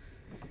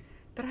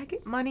 Did I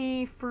get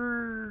money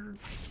for,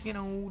 you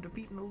know,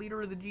 defeating the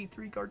leader of the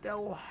G3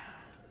 cartel?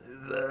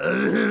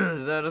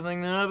 Is that a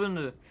thing that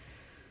happened?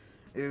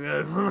 You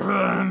got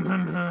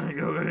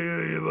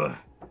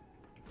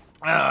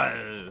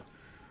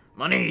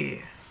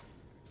money.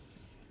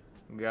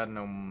 Got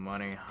no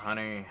money,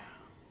 honey.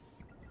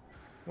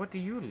 What do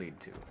you lead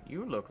to?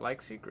 You look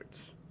like secrets.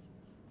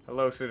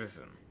 Hello,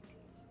 citizen.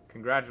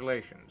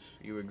 Congratulations,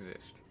 you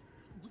exist.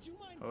 Would you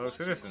mind Hello, watching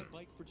citizen. my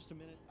bike for just a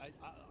minute? I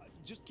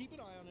just keep an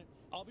eye on it.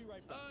 I'll be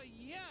right back.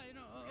 Yeah, you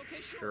know,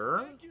 okay, sure. Sure.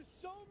 Thank you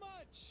so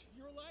much.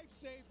 You're a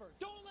lifesaver.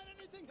 Don't let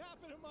anything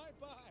happen to my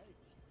bike.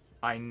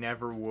 I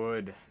never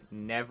would.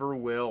 Never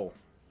will.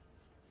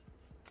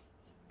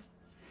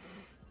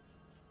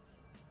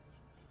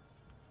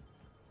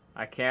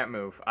 I can't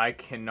move. I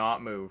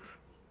cannot move.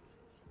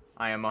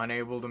 I am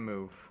unable to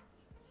move.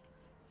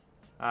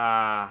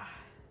 Well,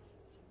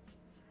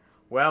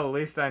 at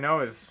least I know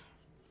his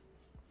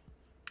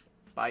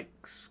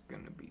bike's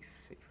gonna be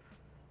safe.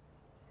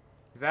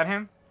 Is that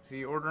him? Is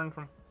he ordering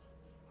from...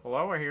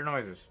 Hello? I hear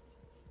noises.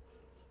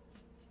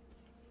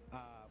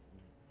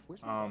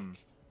 Where's my bike?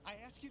 I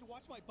asked you to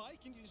watch my bike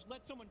and you just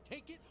let someone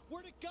take it?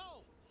 Where'd it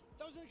go?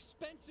 That was an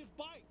expensive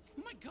bike.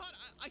 Oh my God,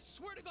 I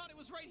swear to God it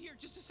was right here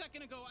just a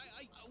second ago.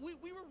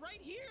 We were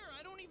right here.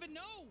 I don't even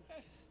know.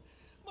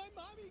 My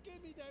mommy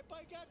gave me that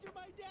bike after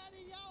my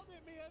daddy yelled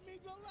at me. It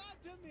means a lot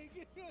to me.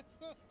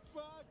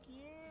 Fuck you.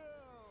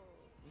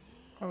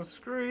 Oh,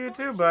 screw you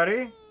too,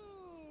 buddy.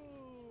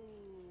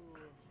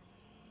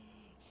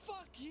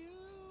 Fuck you.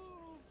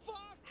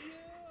 Fuck you.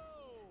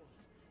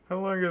 How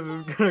long is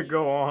this gonna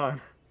go on?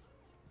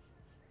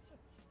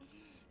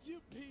 You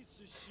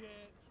piece of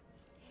shit.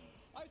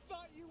 I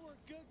thought you were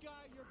a good guy.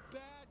 You're a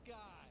bad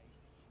guy.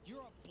 You're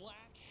a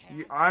black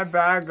hat. I'm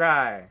bad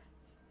guy.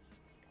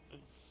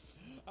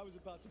 I was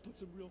about to put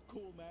some real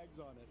cool mags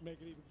on it, make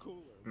it even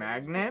cooler.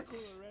 Magnets?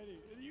 Cool already,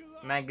 and you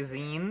lost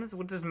Magazines?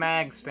 What does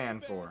MAG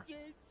stand for?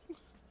 bastard.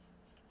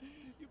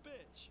 You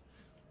bitch.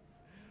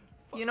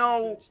 You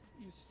know,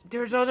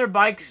 there's other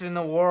bikes in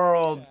the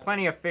world.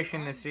 Plenty of fish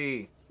in the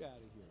sea. Get out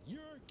of here.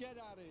 Get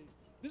out of here.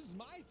 This is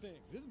my thing.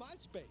 This is my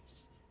space.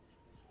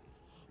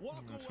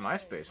 Walk It's away. my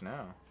space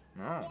now.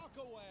 No. Walk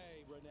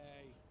away,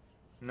 Renee.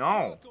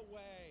 No. Walk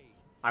away.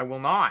 I will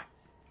not.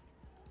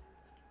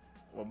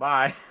 Well,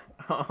 bye.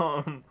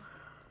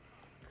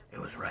 It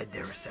was right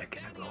there a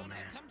second ago, man.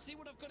 Come see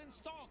what I've got in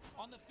stock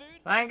on the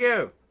food. Thank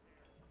you.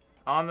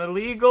 On the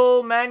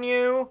legal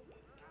menu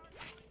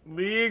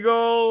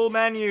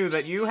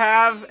that you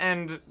have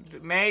and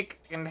make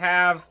and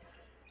have,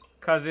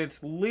 'cause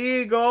it's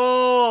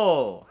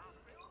legal.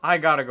 I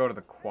gotta go to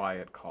the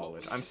quiet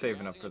college. I'm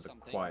saving up for the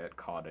quiet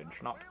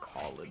cottage, not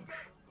college.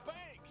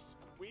 Banks!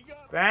 We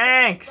got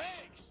Banks!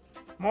 banks!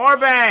 More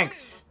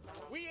banks!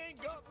 We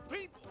ain't got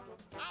people!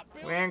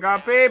 We ain't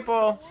got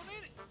people.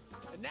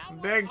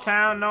 Big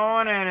town, no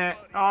one in it.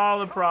 All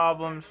the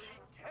problems.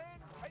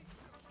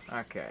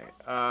 Okay,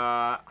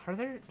 are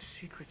there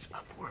secrets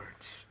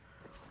upwards?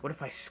 What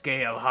if I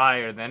scale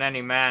higher than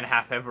any man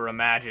hath ever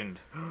imagined?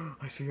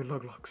 I see a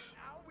Luglox.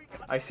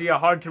 I see a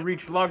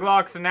hard-to-reach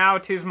Luglox, and now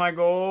 'tis my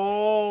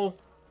goal.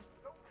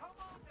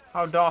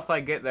 How doth I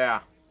get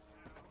there?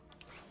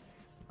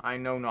 I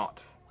know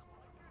not.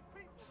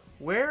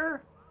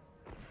 Where's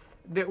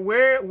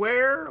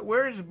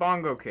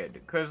Bongo Kid?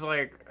 Because,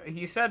 like,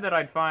 he said that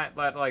I'd find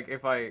that, like,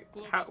 if I...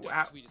 Globo's got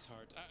the sweetest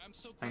heart. I'm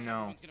so glad I know.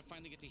 everyone's gonna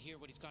finally get to hear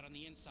what he's got on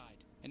the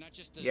inside, and not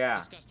just the Yeah.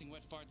 disgusting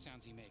wet fart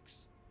sounds he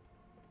makes.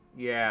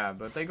 Yeah,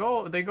 but they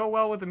go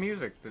well with the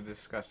music, the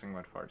disgusting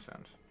wet fart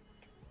sounds.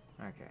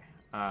 Okay.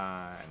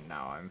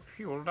 Now I'm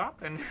fueled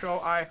up, and so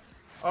I...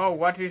 Oh,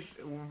 what is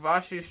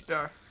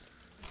the...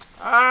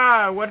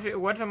 Ah,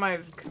 what am I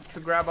to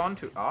grab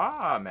onto?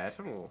 Ah,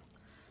 metal.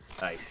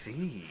 I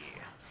see.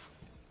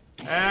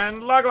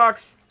 And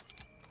Luglox.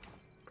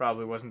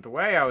 Probably wasn't the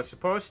way I was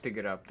supposed to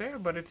get up there,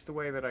 but it's the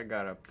way that I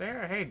got up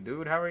there. Hey,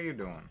 dude, how are you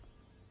doing?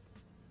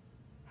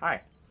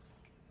 Hi.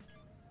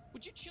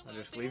 Would you chill I'll out?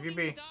 just They leave don't you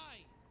need be. to die.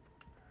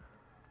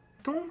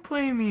 Don't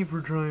blame me for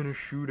trying to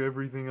shoot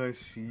everything I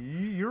see.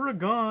 You're a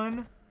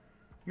gun.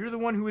 You're the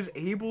one who is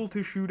able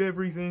to shoot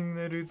everything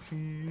that it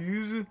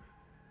sees.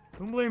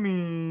 Don't blame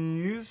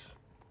me.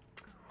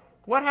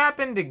 What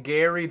happened to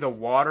Gary the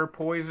water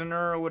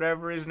poisoner or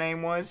whatever his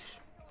name was?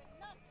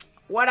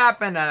 What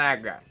happened to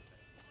that guy?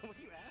 What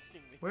are you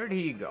asking me? Where'd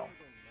he go? What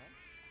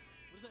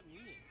does that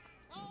mean?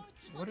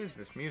 What is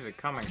this music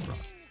coming from?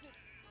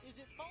 Is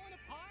it falling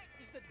apart?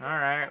 Is the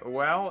Alright,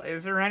 well,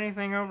 is there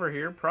anything over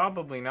here?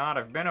 Probably not.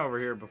 I've been over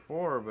here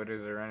before, but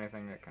is there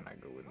anything that can I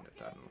go in the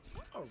tunnel?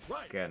 All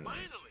right, Again.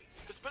 finally.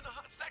 It's been a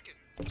hot second.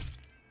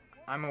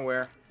 I'm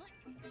aware.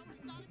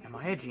 Am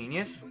I a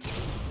genius?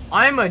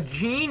 I'm a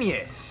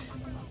genius!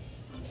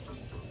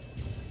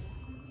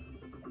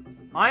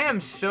 I am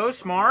so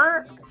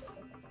smart,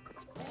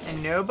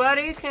 and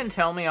nobody can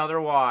tell me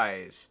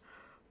otherwise.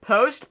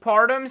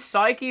 Postpartum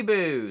Psyche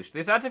Boost.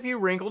 This adds a few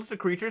wrinkles to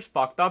creature's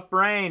fucked up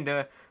brain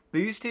to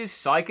boost his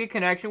psychic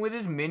connection with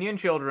his minion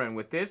children.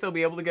 With this, they'll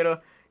be able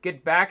to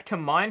get back to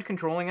mind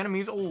controlling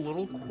enemies a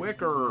little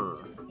quicker.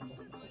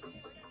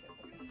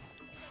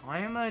 I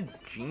am a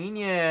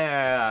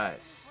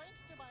genius.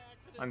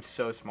 I'm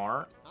so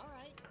smart.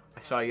 I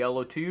saw a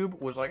yellow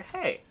tube, was like,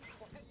 hey,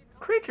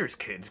 Creature's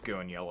kids go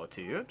in yellow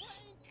tubes.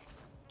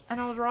 And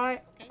I was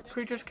right.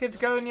 Creature's kids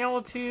go in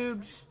yellow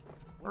tubes.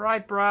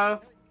 Right, bro.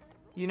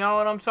 You know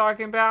what I'm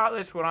talking about?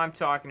 That's what I'm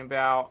talking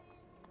about.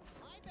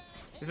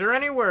 Is there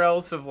anywhere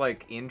else of,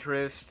 like,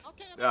 interest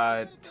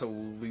to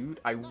loot?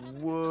 I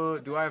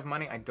would... Do I have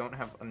money? I don't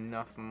have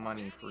enough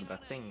money for the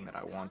thing that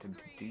I wanted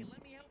to do.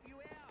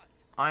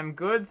 I'm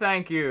good,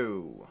 thank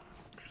you.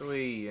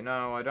 Actually, you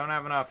know, I don't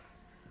have enough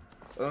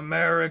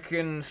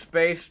American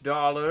space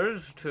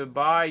dollars to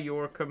buy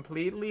your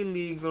completely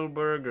legal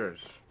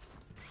burgers.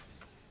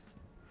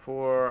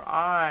 For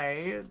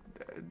I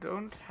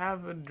don't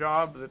have a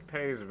job that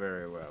pays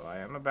very well. I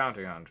am a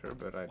bounty hunter,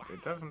 but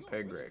it doesn't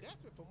pay great.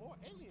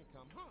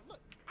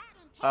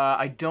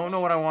 I don't know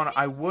what I want.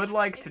 I would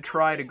like to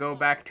try to go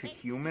back to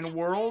Human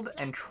World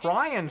and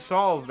try and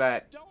solve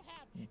that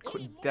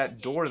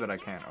door that I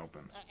can't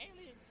open.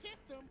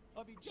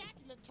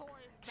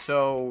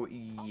 So,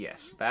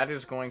 yes, that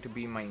is going to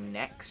be my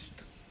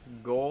next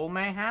goal,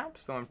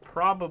 mayhaps. So I'm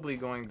probably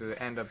going to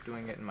end up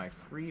doing it in my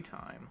free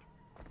time.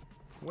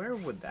 Where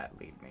would that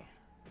lead me?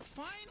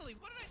 Finally,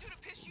 what did I do to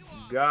piss you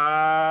off?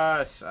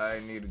 Gus! I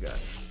need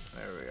Gus.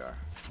 There we are.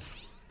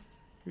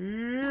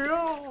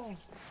 Yeah.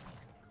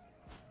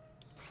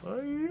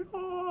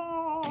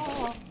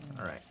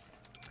 Alright.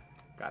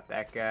 Got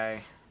that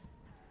guy.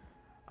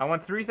 I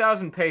want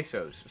 3,000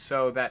 pesos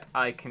so that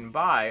I can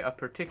buy a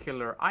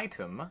particular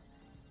item.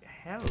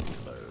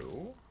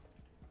 Hello.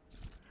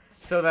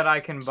 So that I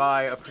can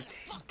buy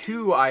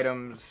two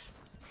items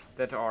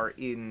that are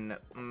in,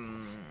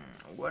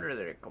 what are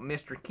they called?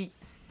 Mr.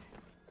 Keats.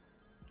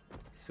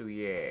 So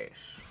yes,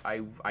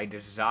 I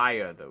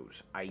desire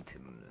those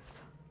items.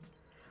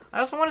 I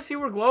also want to see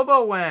where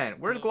Globo went.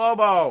 Where's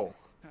Globo?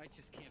 I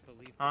just can't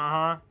believe it.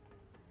 Uh-huh.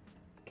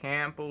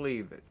 Can't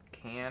believe it.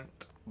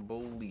 Can't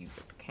believe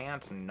it.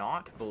 Can't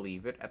not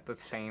believe it at the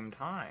same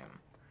time.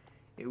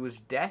 It was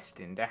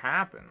destined to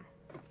happen.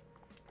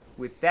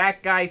 With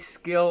that guy's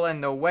skill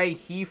and the way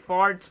he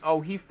farts,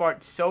 oh, he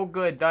farts so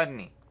good, doesn't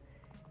he?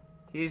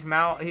 His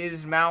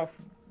mouth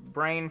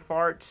brain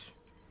farts,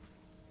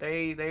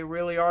 they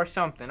really are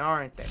something,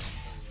 aren't they?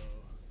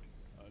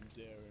 I'm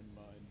Darren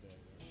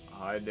Mindbanger.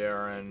 Hi,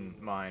 Darren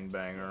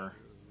Mindbanger.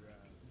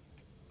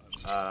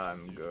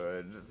 I'm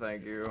good,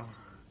 thank you.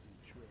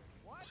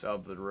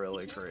 Something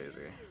really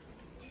crazy.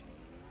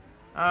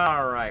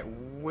 Alright,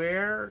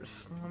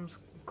 where's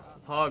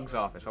Clug's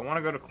office? I want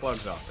to go to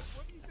Clug's office.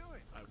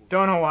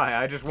 Don't know why,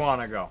 I just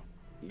want to go.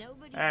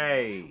 Nobody's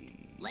Hey.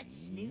 around.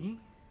 Let's snoop.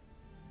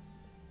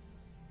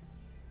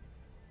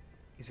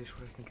 Is this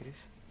what I think it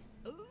is?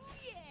 Ooh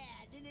yeah,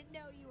 didn't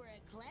know you were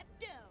a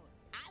klepto.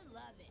 I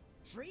love it.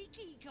 Free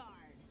key card.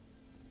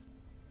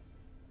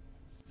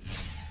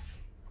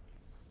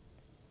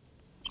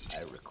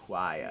 I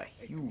require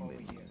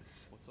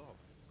humans.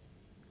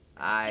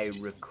 I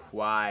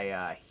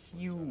require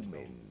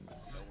humans.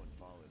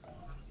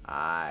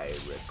 I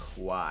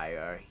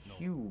require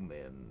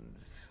humans.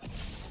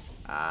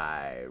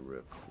 I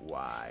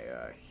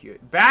require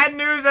bad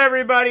news,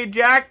 everybody!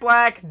 Jack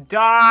Black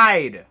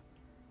died!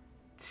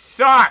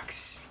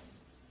 Sucks!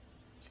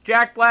 Is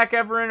Jack Black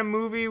ever in a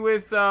movie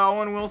with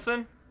Owen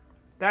Wilson?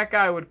 That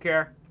guy would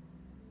care.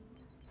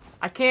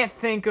 I can't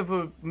think of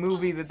a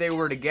movie that they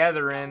were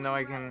together in, though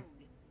I can...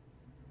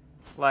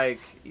 Like,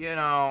 you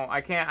know,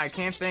 I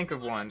can't think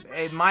of one.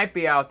 It might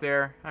be out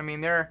there. I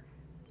mean, they're...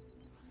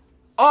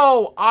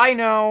 Oh, I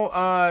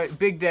know,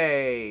 Big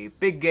Day,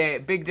 Big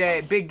Game,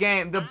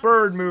 the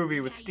Bird movie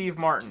with Steve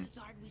Martin.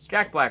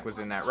 Jack Black was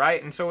in that,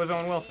 right? And so was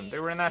Owen Wilson. They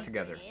were in that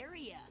together.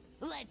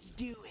 Let's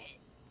do it.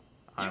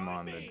 I'm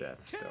on the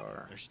Death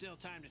Star. There's still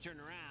time to turn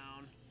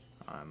around.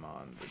 I'm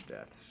on the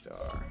Death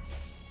Star.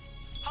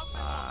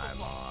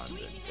 I'm on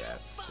the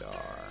Death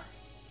Star.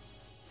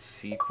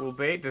 Sequel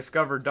bait?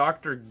 Discover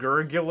Dr.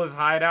 Gurgula's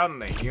hideout in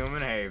the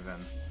Human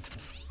Haven.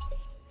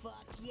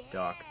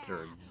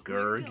 Dr.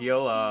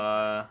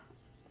 Gurgula.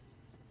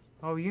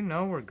 Oh, you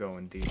know we're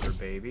going deeper,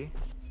 baby.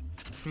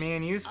 It's me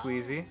and you,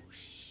 Squeezy. Oh,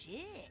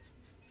 shit.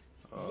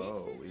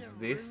 Oh, is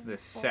this the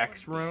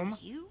sex room?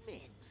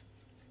 Humans.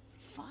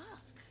 Fuck.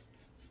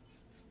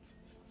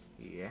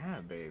 Yeah,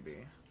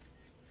 baby.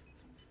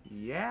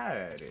 Yeah,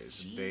 it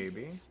is,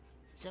 baby.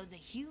 So the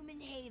Human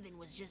Haven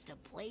was just a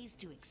place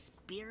to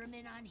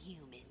experiment on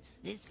humans.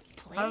 This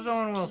place How's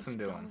Owen keeps Wilson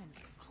doing? going,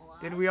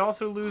 Club. Did we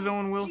also lose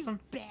Owen Wilson?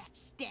 You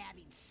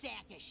backstabbing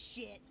sack of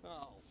shit.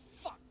 Oh,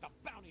 fuck the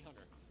bounty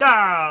hunter.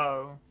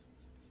 Oh!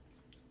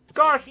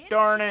 Gosh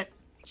darn it!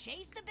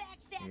 Chase the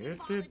backstabbing Yeah,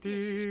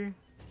 politician.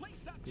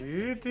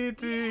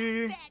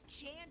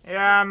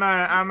 Yeah,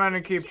 I'm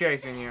gonna keep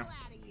chasing you.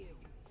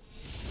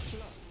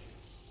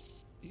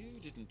 You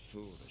didn't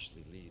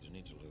foolishly lead an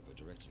interloper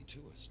directly to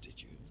us,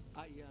 did you?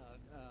 I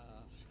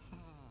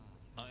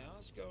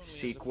ask only as a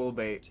Sequel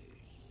bait.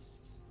 formality.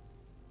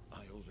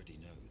 I already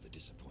know the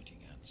disappointing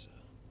answer.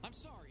 I'm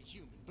sorry,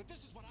 human, but this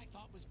is what I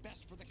thought was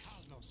best for the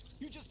cosmos.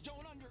 You just don't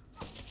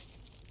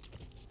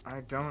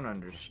I don't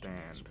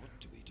understand. What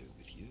do we do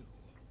with you?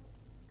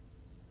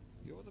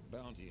 You're the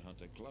bounty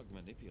hunter Clug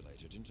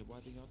manipulated into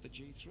wiping out the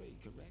G3,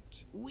 correct?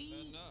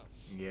 Enough.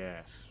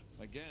 Yes.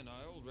 Again,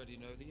 I already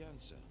know the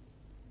answer.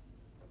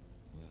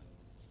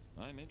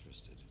 Well, I'm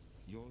interested.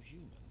 You're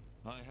human.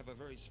 I have a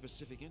very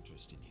specific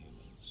interest in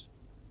humans.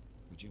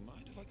 Would you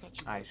mind if I cut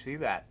you I off see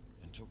that.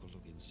 and took a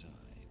look inside?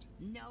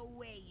 No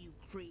way, you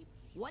creep.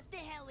 What the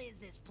hell is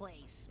this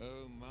place?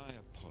 Oh, my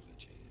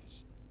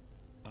apologies.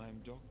 I'm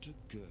Dr.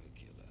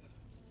 Gurgula.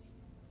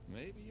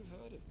 Maybe you've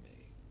heard of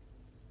me.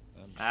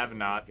 I have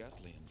not. Your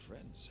Gatlian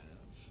friends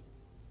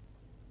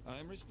have.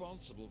 I'm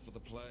responsible for the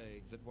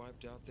plague that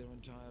wiped out their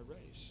entire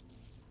race.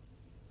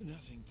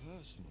 Nothing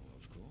personal,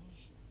 of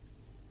course.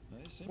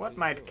 I simply What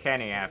might thought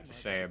Kenny they have to might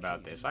say be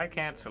about key this? to I your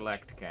can't research.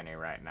 select Kenny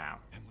right now.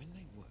 And when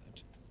they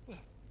weren't, well,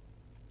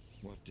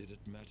 what did it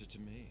matter to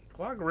me?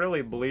 Clug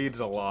really bleeds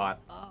a lot.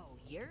 Oh,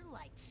 you're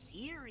like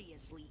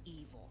seriously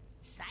evil.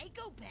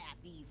 Psychopath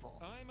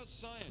evil. I'm a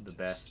scientist. The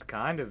best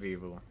kind of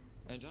evil.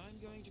 And I'm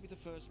going to be the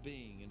first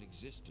being in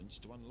existence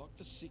to unlock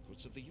the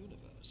secrets of the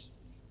universe.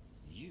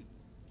 You,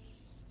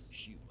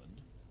 human.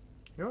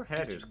 Your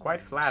head did is you quite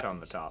know flat on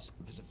the space top.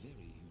 has a very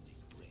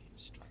unique brain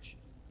structure?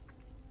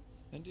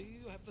 And do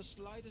you have the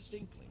slightest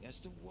inkling as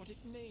to what it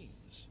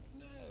means?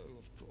 No,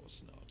 of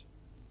course not.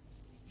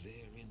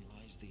 Therein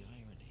lies the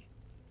irony.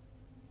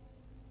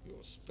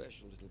 Your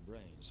special little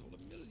brains hold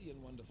a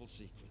million wonderful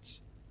secrets,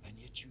 and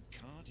yet you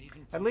can't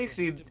even. At least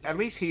he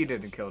comprehend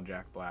didn't kill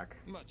Jack Black.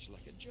 Much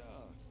like a jar.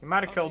 He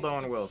might have killed unable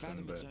Owen to Wilson,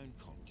 fathom its but own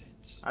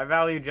contents. I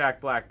value Jack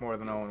Black more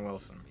than Owen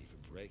Wilson. Me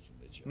for breaking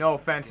the jar. No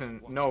offense Yet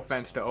and once no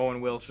offense to himself.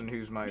 Owen Wilson,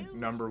 who's my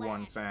number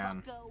one Newsflash,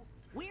 fan. fucko.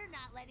 We're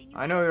not letting you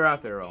I get know you're away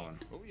out there, with Owen.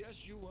 this. Oh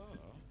yes, you are.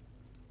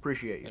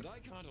 Appreciate you. And I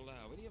can't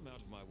allow any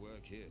amount of my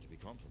work here to be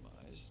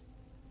compromised.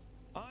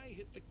 I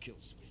hit the kill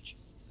switch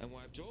and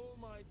wiped all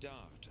my data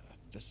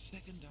the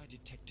second I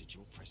detected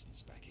your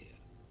presence back here.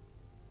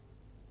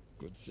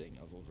 Good thing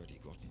I've already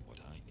gotten what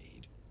I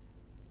need.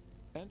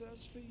 And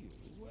as for you,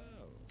 well...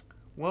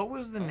 What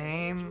was the I heard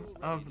name you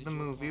already of did the your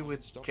movie part with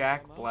in stopping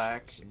Jack our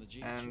Black marshals in the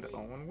G3. and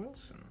Owen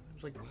Wilson? It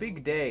was like Well,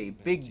 big day,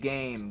 big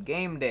game,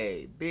 game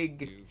day,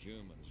 big You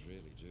humans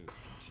really do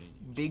continue.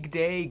 big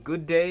day,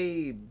 good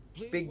day,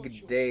 Please watch big your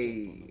step on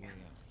day. the way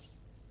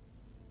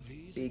out.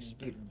 These Big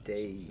experiments are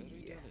day.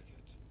 very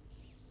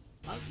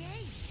delicate.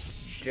 Okay.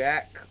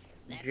 Jack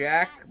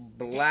That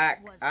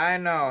Black. was I a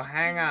know, fucking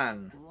hang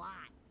on. lot.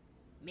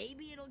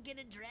 Maybe it'll get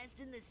addressed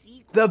in the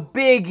sequel. The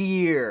Big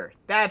Year.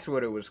 That's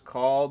what it was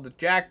called.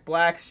 Jack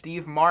Black,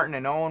 Steve Martin,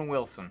 and Owen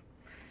Wilson.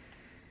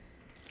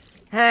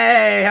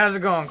 Hey, how's it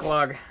going,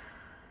 Clug?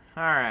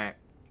 Alright.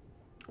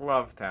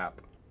 Love tap.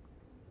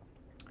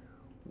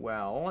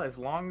 Well, as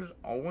long as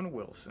Owen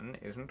Wilson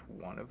isn't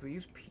one of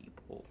these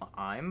people,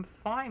 I'm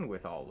fine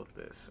with all of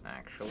this,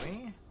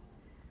 actually.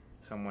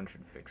 Someone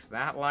should fix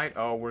that light.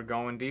 Oh, we're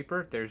going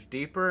deeper? There's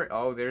deeper?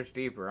 Oh, there's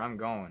deeper. I'm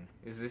going.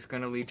 Is this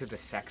gonna lead to the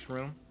sex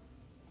room?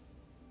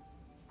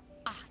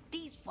 Ah,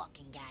 these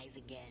fucking guys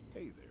again.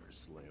 Hey there,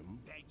 Slim.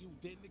 That you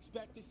didn't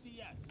expect to see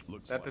us.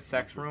 Looks that like the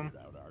sex you room?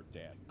 figured out our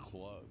dad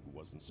Clug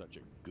wasn't such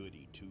a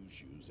goody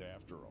two-shoes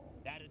after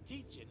all. That'll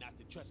teach you not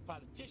to trust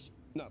politicians.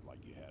 Not like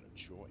you had a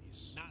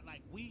choice. Not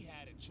like we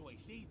had a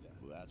choice either.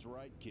 Well, that's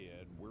right,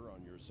 kid. We're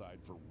on your side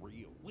for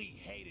real. We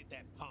hated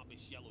that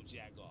pompous yellow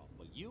jagoff,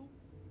 but you,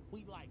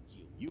 we like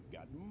you. You've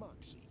got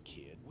moxie,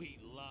 kid. We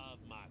love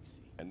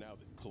Moxie. And now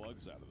that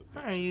Clug's out of the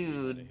picture, Are you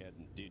we went ahead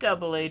and did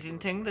double your favor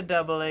agenting the by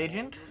double all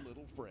agent? your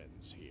little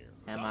friends here.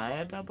 Am I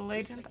a double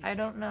agent? I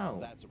don't know.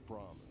 That's a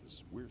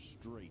promise. We're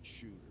straight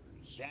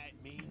shooters. That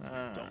means we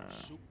Ah. don't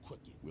shoot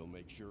crooked. We'll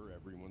make sure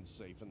everyone's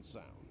safe and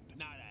sound.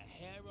 Not a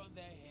hair on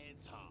their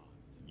heads harmed.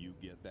 You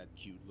get that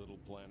cute little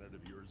planet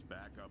of yours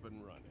back up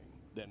and running.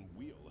 Then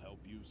we'll help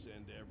you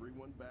send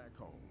everyone back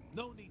home.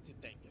 No need to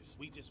thank us.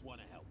 We just want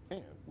to help.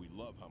 And we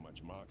love how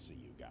much moxie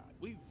you got.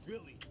 We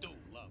really do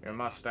love Your that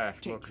mustache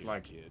Moxie. looks care,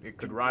 like kid. it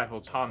could Congrats rival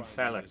on Tom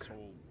finding Selleck. this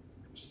whole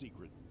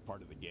secret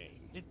part of the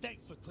game. And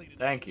thanks for cleaning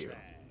Thank up the you.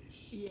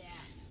 trash. Yeah.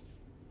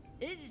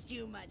 This is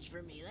too much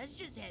for me. Let's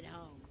just head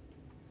home.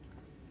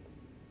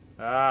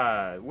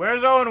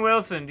 Where's Owen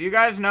Wilson? Do you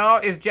guys know?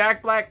 Is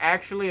Jack Black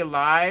actually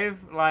alive?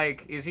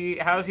 Like,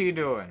 how's he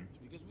doing?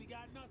 Because we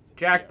got nothing.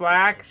 Jack Yeah,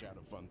 Black? we out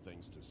of fun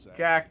things to say.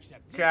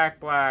 Jack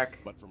Black.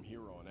 But from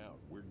here on out,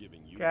 we're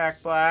giving you Jack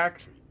the silent Black.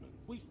 treatment.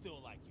 We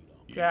still like you,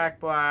 though. Jack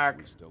Black.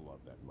 We still love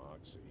that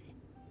Moxie.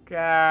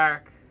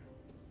 Jack.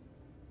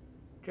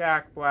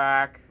 Jack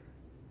Black.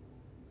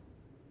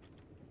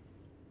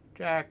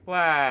 Jack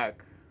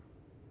Black.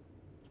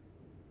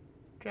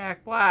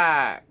 Jack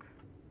Black.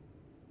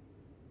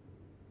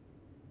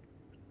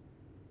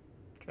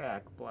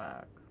 Jack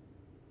Black.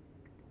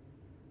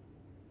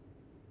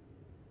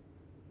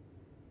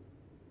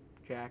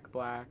 Jack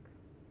Black.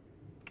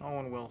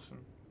 Owen Wilson.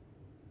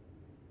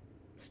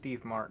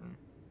 Steve Martin.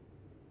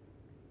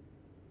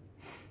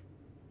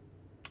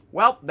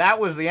 Well, that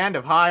was the end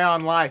of High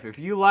on Life. If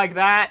you like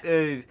that,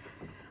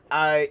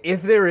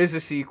 if there is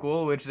a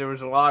sequel, which there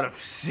was a lot of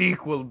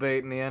sequel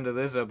bait in the end of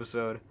this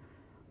episode,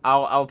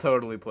 I'll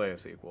totally play a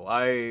sequel.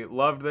 I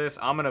loved this.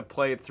 I'm gonna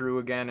play it through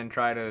again and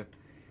try to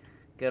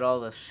get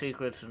all the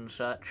secrets and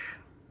such,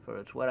 for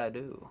it's what I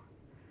do.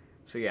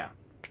 So yeah,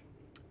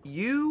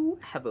 you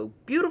have a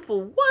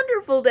beautiful,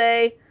 wonderful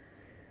day.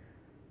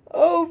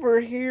 Over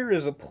here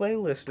is a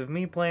playlist of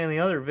me playing the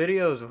other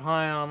videos of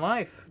High on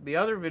Life. The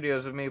other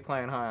videos of me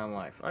playing High on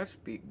Life. I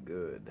speak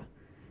good.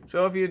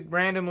 So if you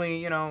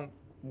randomly,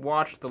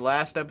 watched the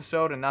last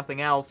episode and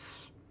nothing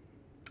else,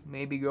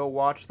 maybe go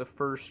watch the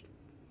first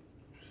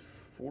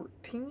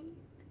 14?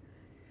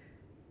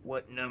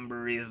 What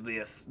number is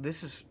this?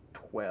 This is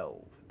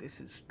 12.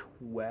 This is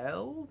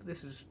 12?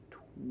 This is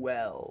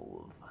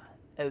 12.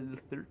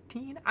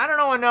 13? I don't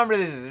know what number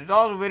this is. There's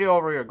also a video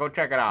over here. Go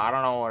check it out. I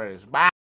don't know what it is. Bye.